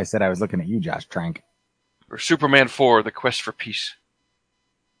 That's why I said I was looking at you, Josh Trank. Or Superman 4, The Quest for Peace.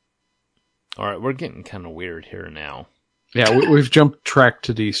 All right, we're getting kind of weird here now. Yeah, we've jumped track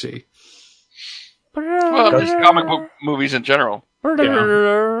to DC. Well, just comic book movies in general.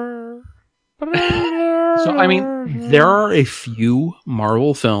 Yeah. So, I mean, there are a few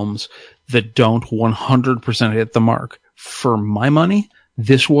Marvel films that don't 100% hit the mark. For my money,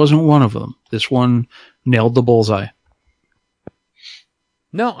 this wasn't one of them. This one nailed the bullseye.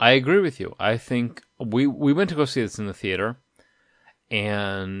 No, I agree with you. I think we went to go see this in the theater,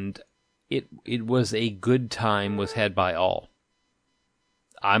 and it was a good time was had by all.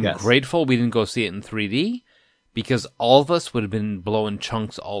 I'm grateful we didn't go see it in 3D, because all of us would have been blowing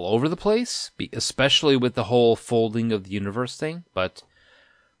chunks all over the place, especially with the whole folding of the universe thing, but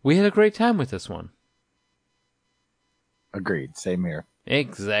we had a great time with this one. Agreed. Same here.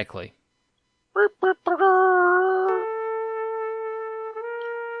 Exactly.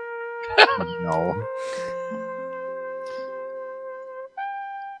 No.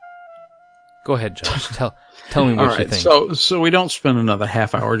 Go ahead, Josh. Tell me what you think. So we don't spend another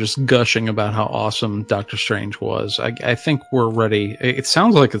half hour just gushing about how awesome Doctor Strange was. I think we're ready. It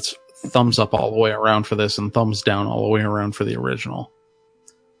sounds like it's thumbs up all the way around for this and thumbs down all the way around for the original.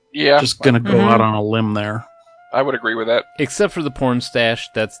 Yeah. Just going to go out on a limb there. I would agree with that. Except for the porn stash,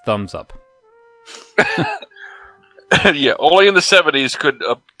 that's thumbs up. Yeah, only in the 70s could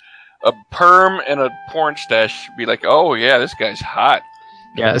a perm and a porn stash be like, oh yeah, this guy's hot.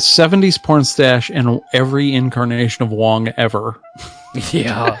 Yeah, 70s porn stash and every incarnation of Wong ever.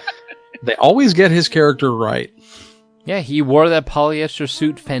 Yeah. They always get his character right. Yeah, he wore that polyester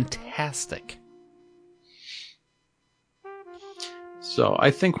suit fantastic. So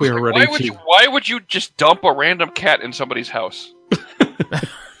I think we are ready why would you just dump a random cat in somebody's house?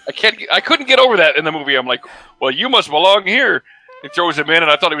 I couldn't get over that in the movie. I'm like, well, you must belong here. He throws him in,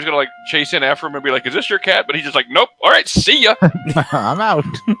 and I thought he was going to chase in after him and be like, is this your cat? But he's just like, nope. All right, see ya. I'm out.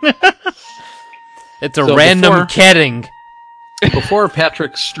 It's a random catting. Before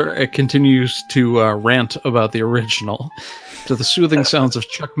Patrick continues to rant about the original, to the soothing sounds of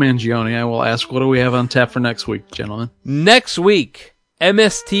Chuck Mangione, I will ask, what do we have on tap for next week, gentlemen? Next week,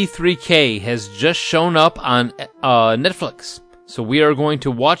 MST3K has just shown up on Netflix. So we are going to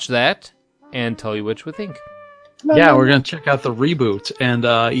watch that and tell you what we think. Yeah, we're going to check out the reboot. And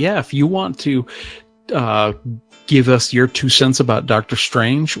if you want to give us your 2 cents about Doctor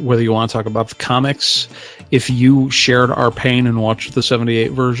Strange, whether you want to talk about the comics, if you shared our pain and watched the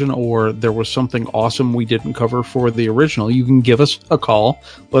 78 version, or there was something awesome we didn't cover for the original, you can give us a call.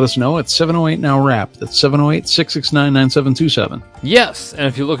 Let us know at 708-NOW-RAP. That's 708-669-9727. Yes, and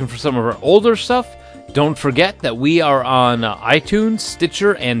if you're looking for some of our older stuff, don't forget that we are on iTunes,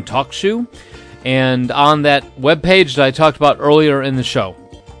 Stitcher, and TalkShoe, and on that webpage that I talked about earlier in the show.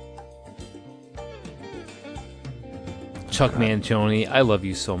 Chuck Mangione, I love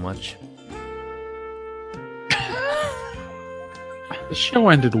you so much. The show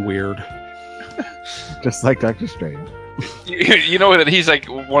ended weird. Just like Doctor Strange. You know that he's like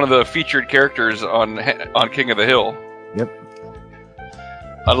one of the featured characters on King of the Hill. Yep.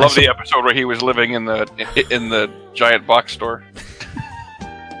 I love the episode where he was living in the giant box store.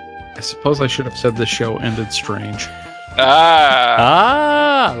 I suppose I should have said this show ended strange.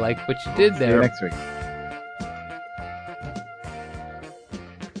 Like what you did See you there. next week.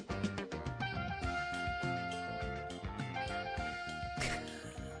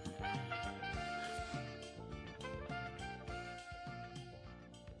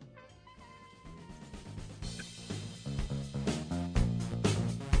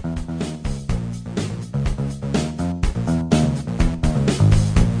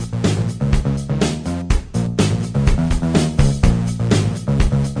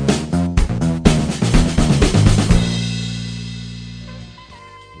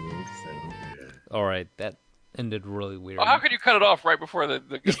 All right, that ended really weird. Well, how could you cut it off right before the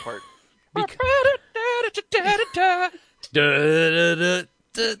good part?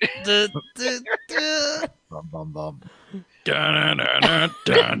 Bum, bum, bum.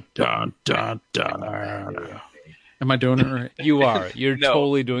 Am I doing it right? You are. You're No.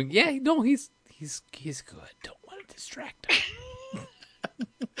 totally doing. Yeah, no, he's good. Don't let him distract him.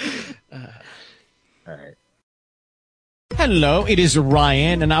 All right. Hello, it is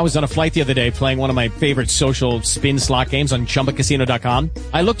Ryan, and I was on a flight the other day playing one of my favorite social spin slot games on ChumbaCasino.com.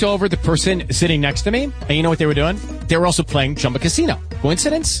 I looked over at the person sitting next to me, and you know what they were doing? They were also playing Chumba Casino.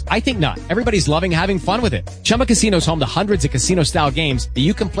 Coincidence? I think not. Everybody's loving having fun with it. Chumba Casino is home to hundreds of casino-style games that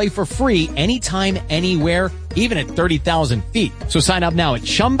you can play for free anytime, anywhere, even at 30,000 feet. So sign up now at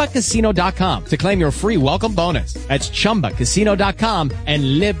ChumbaCasino.com to claim your free welcome bonus. That's ChumbaCasino.com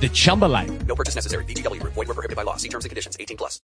and live the Chumba life. No purchase necessary. VGW Group. Void where prohibited by law. See terms and conditions. 18+.